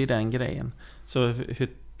mod i den grejen. Så hur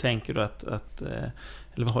tänker du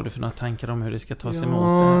eller vad har du för några tankar om hur det ska tas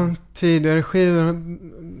emot? Tidigare skivor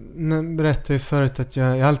berättade jag förut att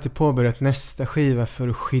jag alltid påbörjat nästa skiva för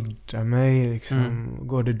att skydda mig. Liksom.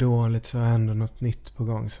 Går det dåligt så händer något nytt på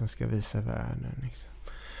gång som ska visa världen. Liksom.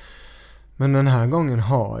 Men den här gången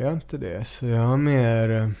har jag inte det. Så jag har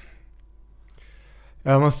mer...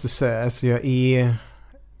 Jag måste säga, alltså jag är...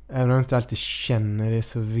 Även om jag inte alltid känner det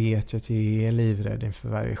så vet jag att jag är livrädd inför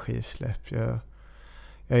varje skivsläpp.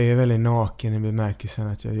 Jag är väldigt naken i bemärkelsen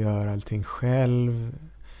att jag gör allting själv.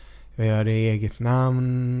 Jag gör det i eget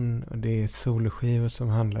namn. Och det är ett soloskiva som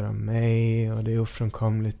handlar om mig. Och det är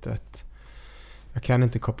ofrånkomligt att jag kan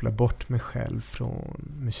inte koppla bort mig själv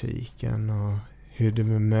från musiken. Och hur det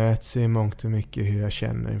bemöts i mångt och mycket hur jag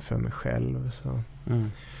känner inför mig själv.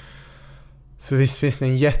 Så visst finns det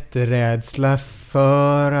en jätterädsla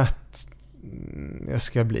för att jag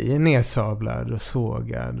ska bli nedsablad och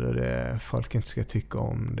sågad och folk inte ska tycka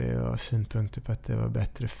om det och synpunkter på att det var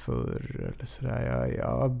bättre förr eller sådär.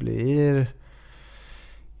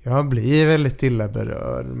 Jag blir väldigt illa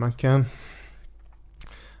berörd.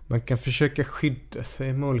 Man kan försöka skydda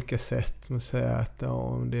sig med olika sätt och säga att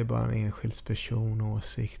det är bara en enskild person och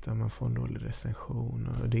åsikt och man får en dålig recension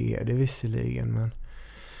och det är det visserligen, men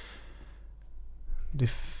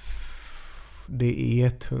det är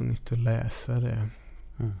tungt att läsa det.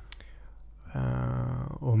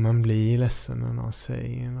 Och man blir ledsen när någon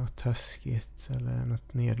säger något taskigt eller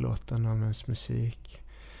något nedlåtande om ens musik.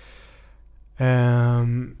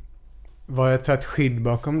 vad jag tagit skydd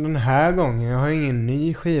bakom den här gången. Jag har ingen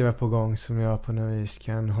ny skiva på gång som jag på något vis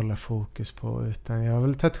kan hålla fokus på. Utan jag har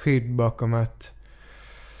väl tagit skydd bakom att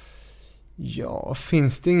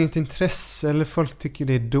finns det inget intresse eller folk tycker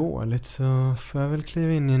det är dåligt, så får jag väl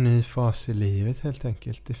kliva in i en ny fas i livet helt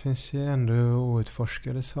enkelt. Det finns ju ändå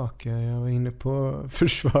outforskade saker. Jag var inne på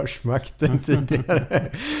Försvarsmakten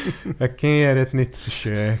tidigare. Jag kan göra ett nytt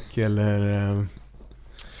försök eller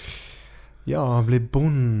bli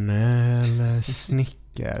bonde eller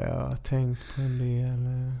snickare. Jag har tänkt på en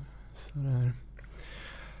del sådär.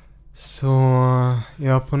 Så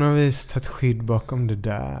jag har på något vis tagit skydd bakom det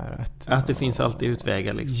där. Att det finns alltid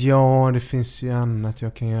utvägar liksom. Ja, det finns ju annat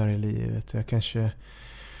jag kan göra i livet. Jag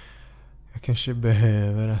kanske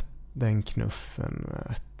behöver den knuffen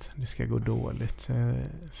att det ska gå dåligt.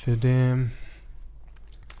 För det...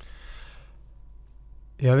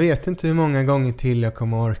 Jag vet inte hur många gånger till jag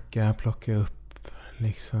kommer orka plocka upp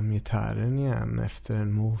liksom gitarren igen efter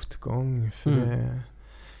en motgång. För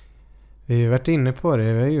vi har varit inne på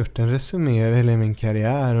det. Vi har gjort en resumé över hela min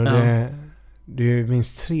karriär. Och det är ju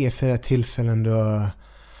minst 3-4 tillfällen då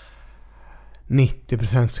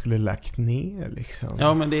 90% skulle lagt ner liksom.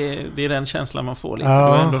 Ja, men det är den känslan man får lite. Du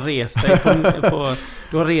har ändå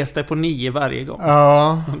rest dig på 9 varje gång.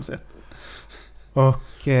 Ja.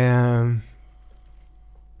 Och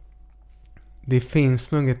det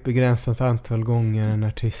finns nog ett begränsat antal gånger en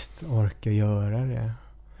artist orkar göra det.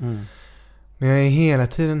 Men jag har hela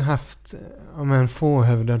tiden haft, om en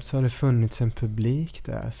fåhövdad, så har det funnits en publik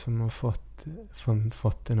där som har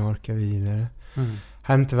fått en orka vidare.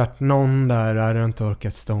 Har inte varit någon där hade jag inte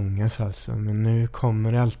orkat stångas alltså. Men nu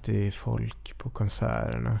kommer det alltid folk på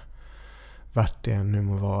konserterna. Vart det än nu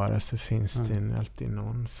må vara så finns det alltid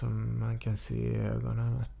någon som man kan se i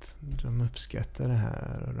ögonen att de uppskattar det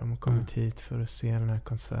här och de har kommit hit för att se den här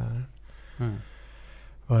konserten.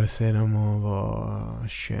 Vare sig de må vara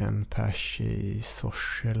 21 pers i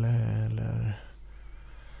Sorsele eller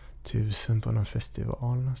 1000 på någon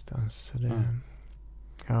festival någonstans. Så det,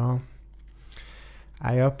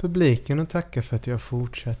 jag har publiken att tacka för att jag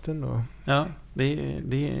fortsätter då. Ja, det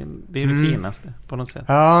är det finaste på något sätt.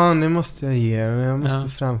 Ja, det måste jag ge. Jag måste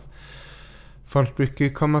fram. Folk brukar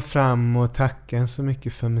ju komma fram och tacka en så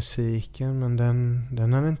mycket för musiken, men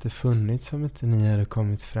den hade inte funnits om inte ni hade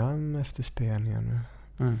kommit fram efter spelningen.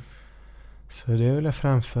 Så det vill jag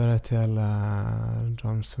framföra till alla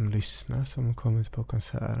de som lyssnar som har kommit på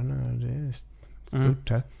konserterna. Det är stort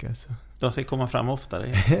tack alltså. De ska komma fram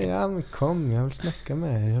oftare. Ja, men kom, jag vill snacka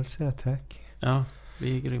med er. Jag vill säga tack. Ja,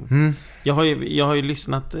 det är grymt. Jag har ju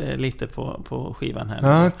lyssnat lite på skivan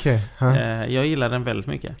här. Okay. Jag gillar den väldigt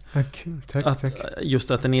mycket. Tack.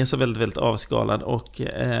 Just att den är så väldigt, väldigt avskalad. Och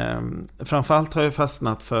framförallt har jag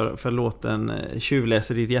fastnat för låten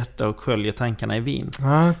Tjuvläser ditt hjärta och sköljer tankarna i vin.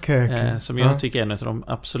 Som jag tycker är en av de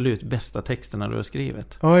absolut bästa texterna du har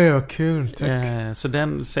skrivit. Oj, vad kul, tack. Så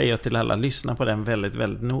den säger jag till alla, lyssna på den väldigt,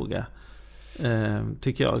 väldigt noga.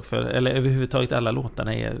 Tycker jag. Eller överhuvudtaget alla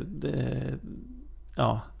låtarna är...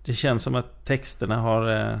 det känns som att texterna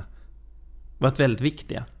har varit väldigt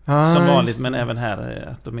viktiga. Som vanligt, men även här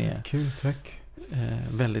att de är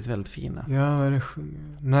väldigt, väldigt fina. Ja,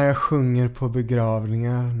 när jag sjunger på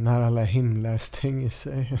begravningar, när alla himlar stänger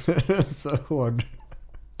sig. Så hård.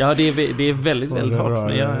 Ja, det är väldigt, väldigt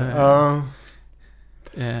hårt.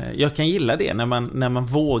 Jag kan gilla det när man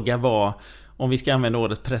vågar vara, om vi ska använda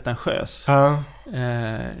ordet pretentiös.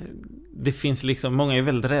 Det finns liksom, många är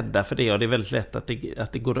väldigt rädda för det, och det är väldigt lätt att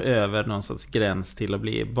det går över någon sorts gräns till att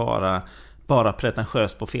bli bara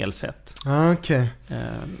pretentiös på fel sätt.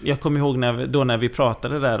 Jag kommer ihåg när vi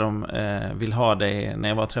pratade där om vill ha dig, när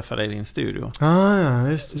jag var och träffade dig i din studio.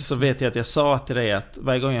 Just. Så vet jag att jag sa till dig att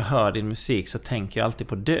varje gång jag hör din musik så tänker jag alltid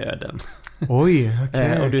på döden. Oj,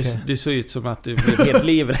 och du såg ut som att du blev helt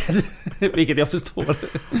livrädd, vilket jag förstår.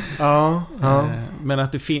 Men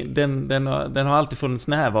att den har alltid funnits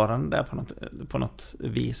närvarande där på något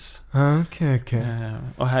vis.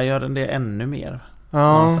 Och här gör den det ännu mer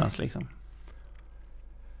någonstans liksom.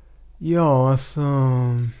 Ja, alltså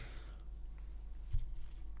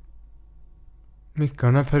mycket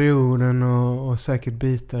av den här perioden och säkert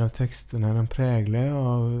bitar av texterna, den präglar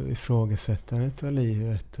av ifrågasättandet av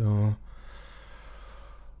livet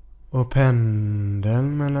och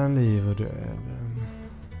pendeln mellan liv och död.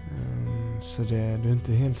 Så du är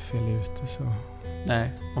inte helt fel ute så.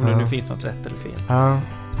 Nej, om det nu finns något rätt eller fel.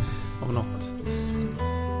 Om något.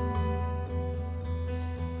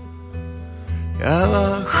 Jag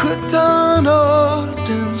var 17 år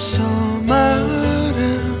den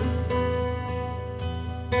sommaren.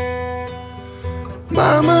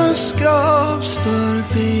 Mammas grav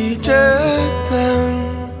står vid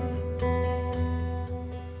öppen.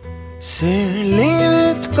 ser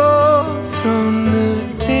livet gå från nu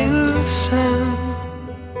till sen.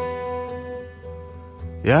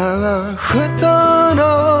 Jag var 17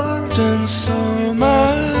 år den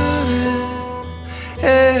sommaren.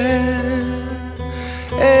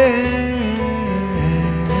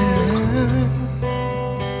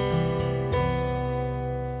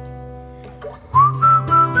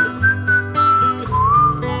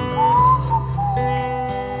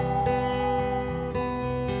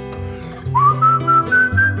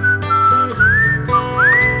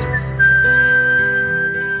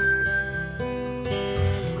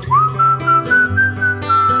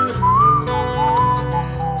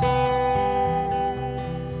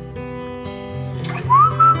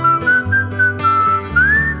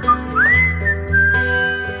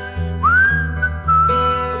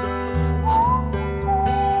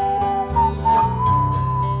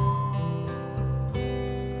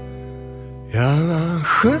 Jag var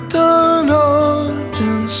 17 år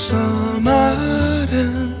den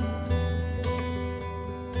sommaren.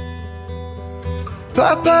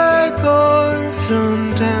 Pappa går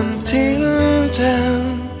från den till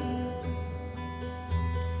den.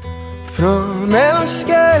 Från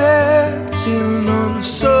älskare till någon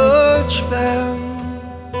sorts vän.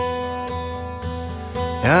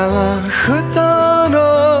 Jag var 17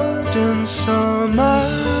 år den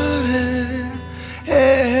sommaren.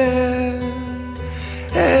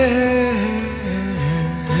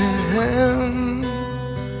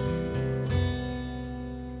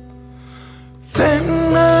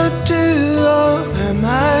 Vem är du och vem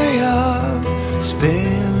är jag?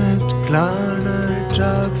 Spelet klarnar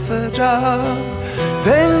dag för dag.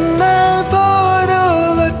 Vem är var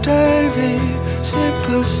och vart är vi? Ser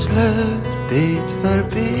pusslet bit för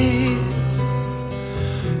bit.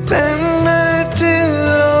 Vem är du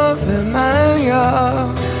och vem är jag?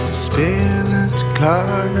 Spelet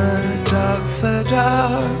klarnar dag för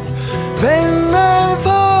dag. Vem är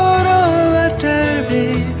var och vart är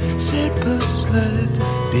vi? Ser pusslet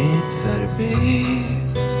bit